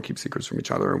 We don't keep secrets from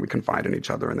each other, and we confide in each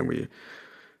other, and then we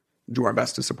do our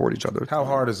best to support each other. How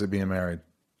hard is it being married?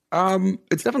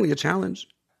 It's definitely a challenge.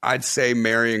 I'd say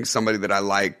marrying somebody that I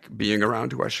like being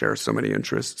around, who I share so many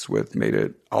interests with, made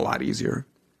it a lot easier.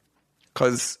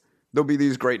 Because there'll be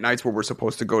these great nights where we're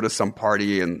supposed to go to some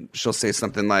party, and she'll say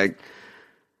something like,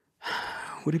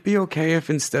 would it be okay if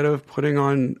instead of putting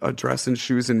on a dress and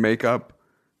shoes and makeup,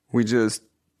 we just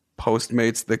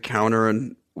Postmates the counter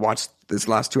and watch these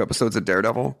last 2 episodes of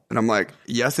Daredevil? And I'm like,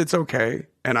 yes, it's okay.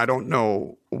 And I don't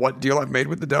know what deal I've made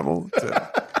with the devil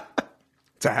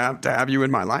to have you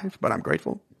in my life, but I'm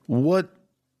grateful. What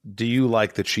do you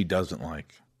like that she doesn't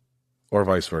like, or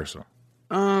vice versa?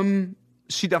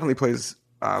 She definitely plays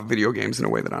video games in a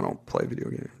way that I don't play video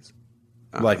games.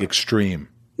 Like extreme.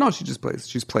 No, she just plays.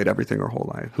 She's played everything her whole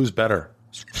life. Who's better?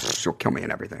 She'll kill me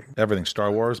in everything. Everything.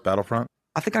 Star Wars, Battlefront?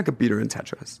 I think I could beat her in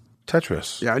Tetris.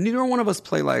 Tetris? Yeah, neither one of us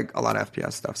play like a lot of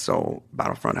FPS stuff, so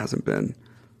Battlefront hasn't been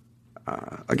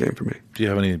a game for me. Do you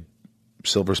have any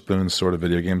Silver Spoon sort of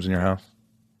video games in your house?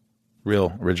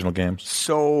 Real, original games?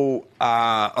 So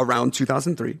around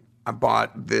 2003, I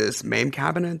bought this MAME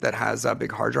cabinet that has a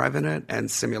big hard drive in it and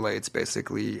simulates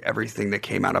basically everything that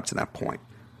came out up to that point.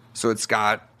 So it's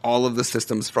got all of the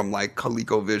systems from like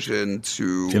ColecoVision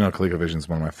to... Do you know ColecoVision is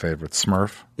one of my favorites?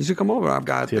 Smurf? You should come over. I've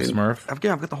got... Do you have Smurf? I've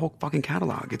got the whole fucking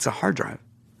catalog. It's a hard drive.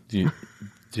 Do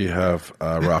you have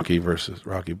Rocky versus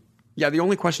Rocky? Yeah, the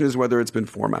only question is whether it's been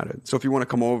formatted. So if you want to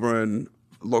come over and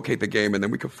locate the game and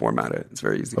then we could format it, it's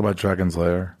very easy. What about Dragon's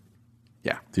Lair?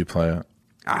 Yeah. Do you play it?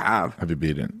 I have. Have you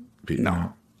beaten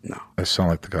No. I sound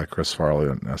like the guy Chris Farley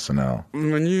on SNL.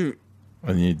 When you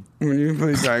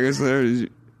play Dragon's Lair, did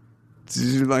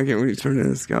you like it when you turned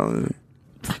into a skeleton?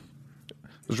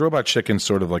 Was Robot Chicken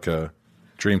sort of like a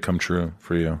dream come true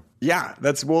for you? Yeah,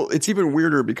 it's even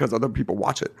weirder because other people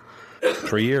watch it.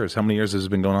 3 years. How many years has it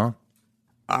been going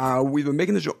on? We've been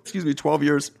making the show, 12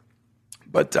 years.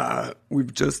 But our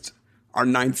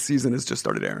 9th season has just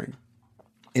started airing.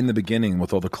 In the beginning,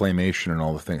 with all the claymation and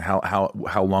all the thing,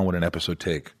 how long would an episode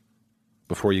take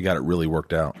before you got it really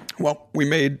worked out? Well, we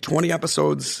made 20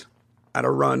 episodes at a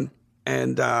run,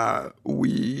 and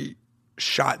we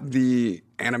shot the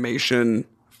animation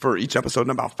for each episode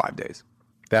in about 5 days.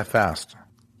 That fast?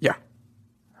 Yeah.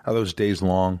 Are those days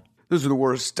long? Those are the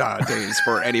worst days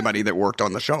for anybody that worked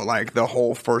on the show. Like the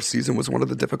whole first season was one of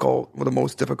the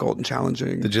most difficult and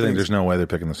challenging. Did you think there's no way they're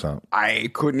picking this up? I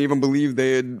couldn't even believe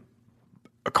they had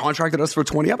contracted us for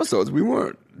 20 episodes. We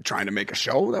weren't trying to make a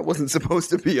show. That wasn't supposed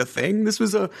to be a thing. This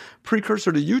was a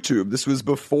precursor to YouTube. This was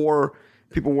before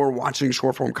people were watching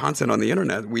short form content on the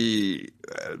internet.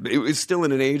 It was still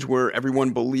in an age where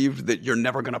everyone believed that you're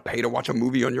never going to pay to watch a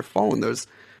movie on your phone.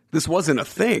 This wasn't a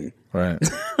thing. Right.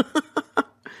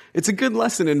 It's a good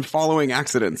lesson in following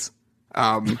accidents,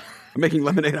 making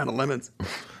lemonade out of lemons.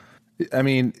 I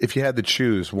mean, if you had to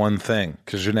choose one thing,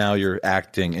 because you're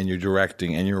acting and you're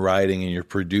directing and you're writing and you're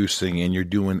producing and you're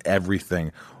doing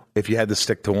everything. If you had to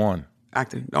stick to one.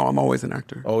 Acting. No, I'm always an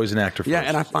actor. Always an actor first. Yeah,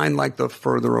 and I find like the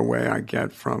further away I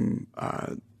get from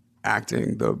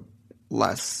acting, the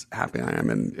less happy I am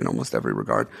in almost every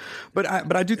regard. But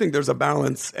I do think there's a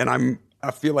balance, and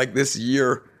I feel like this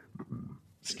year,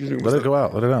 excuse me. Let it go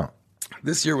out. Let it out.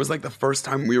 This year was like the first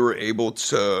time we were able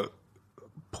to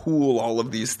pool all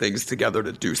of these things together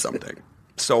to do something.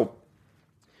 So,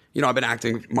 I've been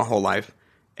acting my whole life,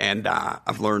 and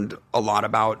I've learned a lot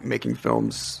about making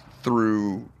films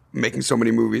through making so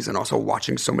many movies and also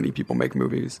watching so many people make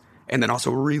movies, and then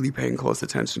also really paying close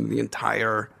attention to the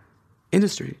entire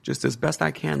industry, just as best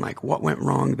I can. Like, what went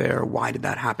wrong there? Why did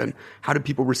that happen? How did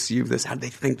people receive this? How did they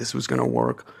think this was going to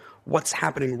work? What's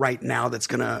happening right now that's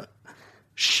going to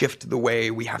shift the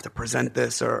way we have to present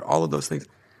this, or all of those things?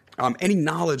 Any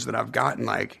knowledge that I've gotten,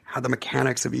 like how the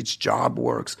mechanics of each job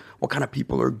works, what kind of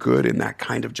people are good in that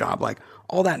kind of job, like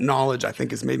all that knowledge, I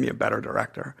think, has made me a better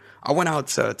director. I went out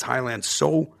to Thailand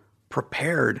so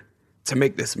prepared to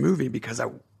make this movie because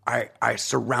I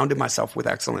surrounded myself with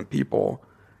excellent people,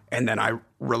 and then I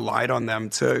relied on them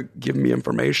to give me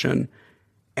information,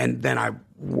 and then I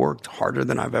worked harder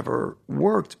than I've ever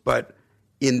worked, but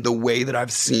in the way that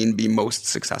I've seen be most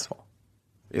successful.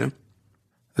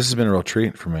 This has been a real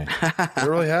treat for me. It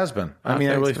really has been. I mean,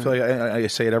 I really feel like I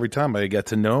say it every time, but I get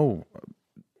to know.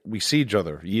 We see each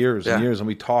other years and years, and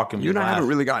we talk and you we laugh. I haven't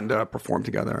really gotten to perform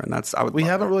together, and that's we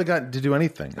haven't really gotten to do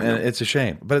anything, and it's a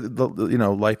shame. But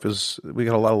life is. We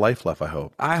got a lot of life left. I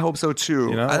hope. I hope so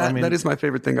too. That is my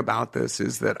favorite thing about this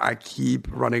is that I keep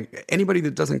running. Anybody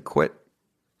that doesn't quit,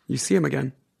 you see him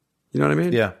again. You know what I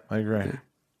mean? Yeah, I agree. Yeah.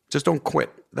 Just don't quit.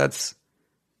 That's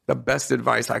the best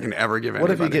advice I can ever give anybody.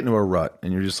 What if you get into a rut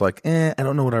and you're just like, I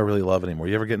don't know what I really love anymore?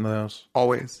 You ever get into those?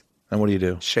 Always. And what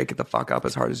do? Shake it the fuck up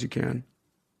as hard as you can.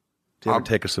 Do you ever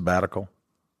take a sabbatical?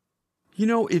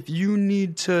 If you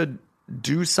need to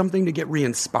do something to get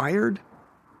re-inspired,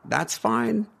 that's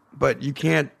fine. But you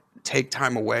can't take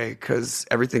time away because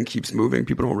everything keeps moving.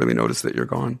 People don't really notice that you're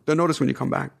gone. They'll notice when you come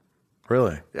back.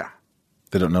 Really? Yeah.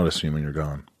 They don't notice you when you're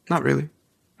gone? Not really.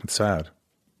 It's sad.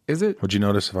 Is it? Would you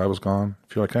notice if I was gone?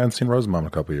 If you're like, I hadn't seen Rosenbaum in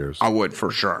a couple of years. I would,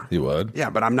 for sure. You would? Yeah,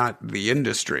 but I'm not the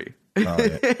industry. Oh,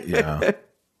 yeah.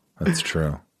 That's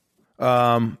true.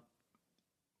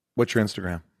 What's your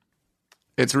Instagram?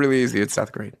 It's really easy. It's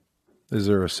Seth Green. Is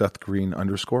there a Seth Green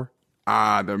underscore?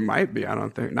 There might be. I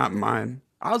don't think. Not mine.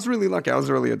 I was really lucky. I was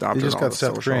early adopter. You just got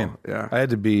Seth Green. Yeah. I had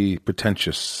to be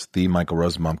pretentious, the Michael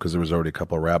Rosenbaum, because there was already a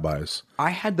couple of rabbis. I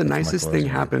had the nicest thing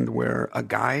happen where a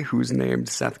guy who's named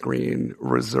Seth Green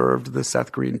reserved the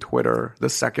Seth Green Twitter, the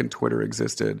second Twitter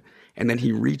existed, and then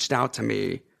he reached out to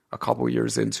me a couple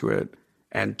years into it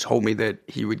and told me that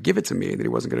he would give it to me and that he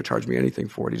wasn't going to charge me anything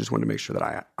for it. He just wanted to make sure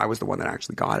that I was the one that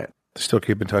actually got it. Still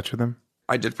keep in touch with him?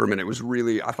 I did for a minute. It was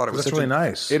really, I thought it was That's really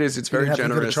nice. It is. It's very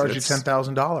generous. He could charge you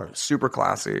 $10,000. Super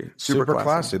classy. Super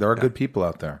classy. There are good people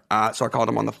out there. So I called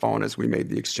him on the phone as we made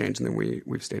the exchange, and then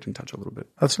we've stayed in touch a little bit.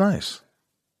 That's nice.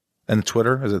 And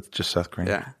Twitter, is it just Seth Green?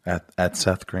 Yeah. At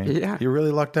Seth Green? Yeah. You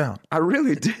really lucked out. I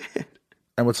really did.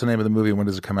 And what's the name of the movie and when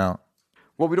does it come out?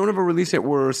 Well, we don't have a release yet.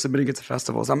 We're submitting it to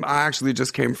festivals. I actually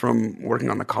just came from working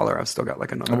on The Color. I've still got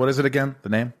like another. And what is it again? The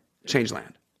name?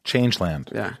 Changeland.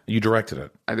 Changeland. Yeah. You directed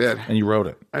it. I did. And you wrote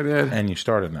it. I did. And you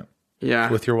starred in it.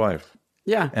 Yeah. With your wife.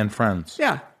 Yeah. And friends.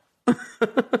 Yeah.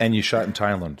 And you shot in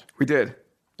Thailand. We did.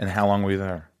 And how long were you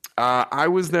there? I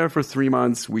was there for 3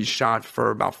 months. We shot for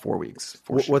about 4 weeks.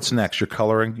 What's next? You're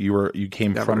coloring. You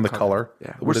came from the color.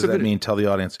 Yeah. What does that mean? Tell the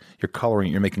audience. You're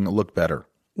coloring. You're making it look better.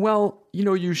 Well,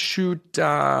 you shoot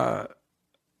on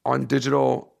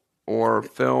digital or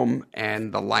film,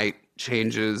 and the light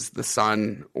changes, the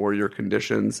sun or your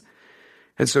conditions,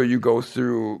 and so you go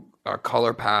through a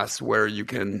color pass where you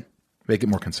can make it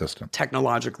more consistent,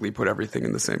 technologically put everything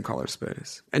in the same color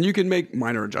space, and you can make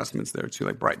minor adjustments there too,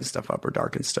 like brighten stuff up or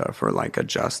darken stuff, or like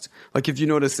adjust. Like if you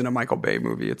notice in a Michael Bay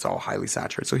movie, it's all highly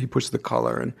saturated, so he pushes the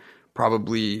color and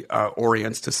probably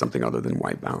orients to something other than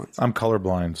white balance. I'm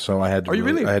colorblind, so I had to. Are you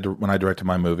really? I had to, when I directed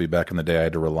my movie back in the day, I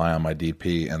had to rely on my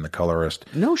DP and the colorist.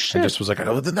 No shit. And just was like,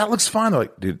 oh, that looks fine. They're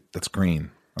like, dude, that's green.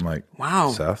 I'm like,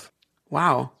 wow, Seth.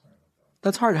 Wow,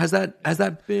 that's hard. Has that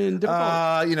been difficult?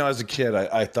 As a kid,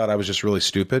 I thought I was just really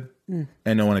stupid, and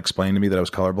no one explained to me that I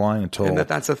was colorblind until and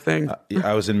that's a thing.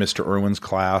 I was in Mr. Irwin's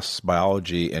class,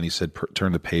 biology, and he said,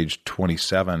 turn to page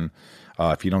 27.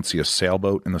 If you don't see a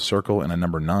sailboat in the circle and a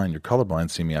number 9, you're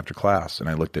colorblind. See me after class. And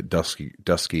I looked at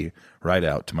Dusky right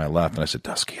out to my left, and I said,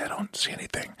 Dusky, I don't see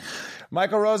anything.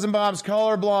 Michael Rosenbaum's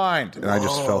colorblind. And I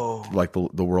just felt like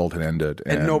the world had ended.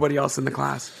 And nobody else in the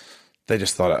class. They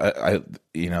just thought,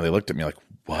 they looked at me like,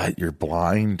 what? You're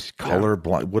blind?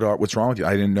 Colorblind? What's wrong with you?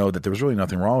 I didn't know that there was really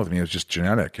nothing wrong with me. It was just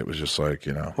genetic. It was just like,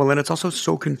 Well, and it's also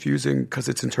so confusing because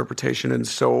it's interpretation. And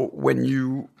so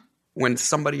when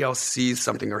somebody else sees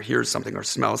something or hears something or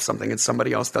smells something and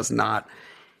somebody else does not,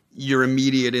 your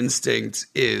immediate instinct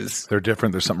is they're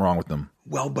different. There's something wrong with them.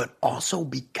 Well, but also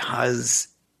because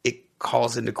it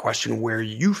calls into question where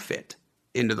you fit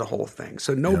into the whole thing.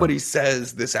 So nobody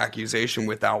says this accusation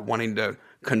without wanting to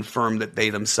confirm that they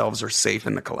themselves are safe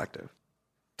in the collective.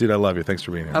 Dude, I love you. Thanks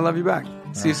for being here. I love you back.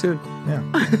 See you soon. Yeah.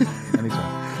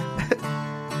 Anytime.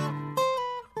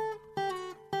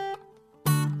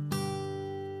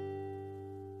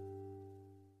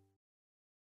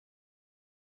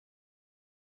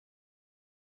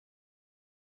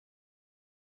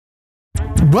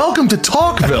 Welcome to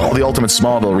Talkville. The Ultimate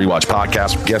Smallville Rewatch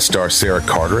Podcast. Guest star Sarah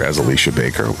Carter as Alicia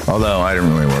Baker. Although I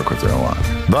didn't really work with her a lot.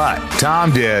 But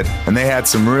Tom did, and they had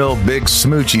some real big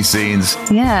smoochy scenes.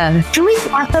 Yeah. Can we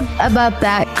talk about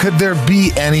that? Could there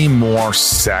be any more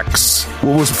sex?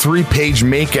 What was a 3-page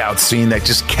makeout scene that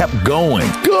just kept going?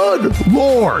 Good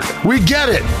Lord. We get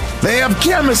it. They have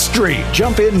chemistry.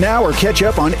 Jump in now or catch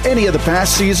up on any of the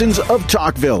past seasons of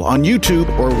Talkville on YouTube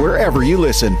or wherever you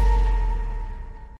listen.